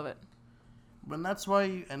 Yeah. I love it. But that's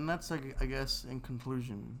why, and that's like, I guess, in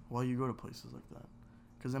conclusion, why you go to places like that.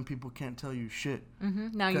 Because then people can't tell you shit.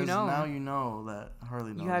 Now you 'Cause know. Now you know that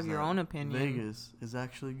Harley knows. You have your that own opinion. Vegas is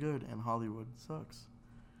actually good and Hollywood sucks.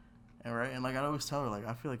 And right, and like I always tell her, like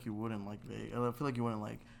I feel like you wouldn't like Vegas. I feel like you wouldn't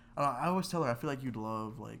like. I always tell her I feel like you'd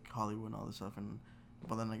love like Hollywood and all this stuff, and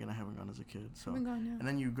but then again I haven't gone as a kid, so. Haven't gone, yeah. And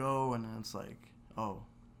then you go and then it's like, oh,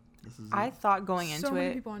 this is. I it. thought going so into many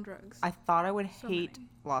it, people on drugs. I thought I would So hate many.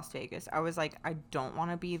 Las Vegas. I was like, I don't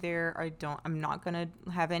want to be there. I'm not going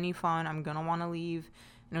to have any fun. I'm going to want to leave.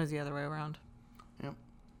 And it was the other way around.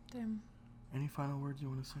 Damn. Any final words you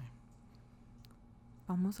want to say?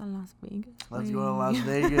 Vamos a Las Vegas. Let's go to Las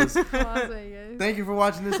Vegas. Las Vegas. Thank you for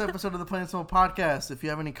watching this episode of the Plain Small Podcast. If you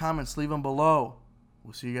have any comments, leave them below.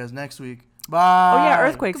 We'll see you guys next week. Bye. Oh, yeah.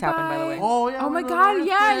 Earthquakes happened, by the way. Goodbye. Oh, yeah. Oh my we god, love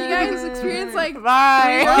yeah, you guys earthquakes. experienced like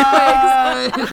Bye. earthquakes. Bye.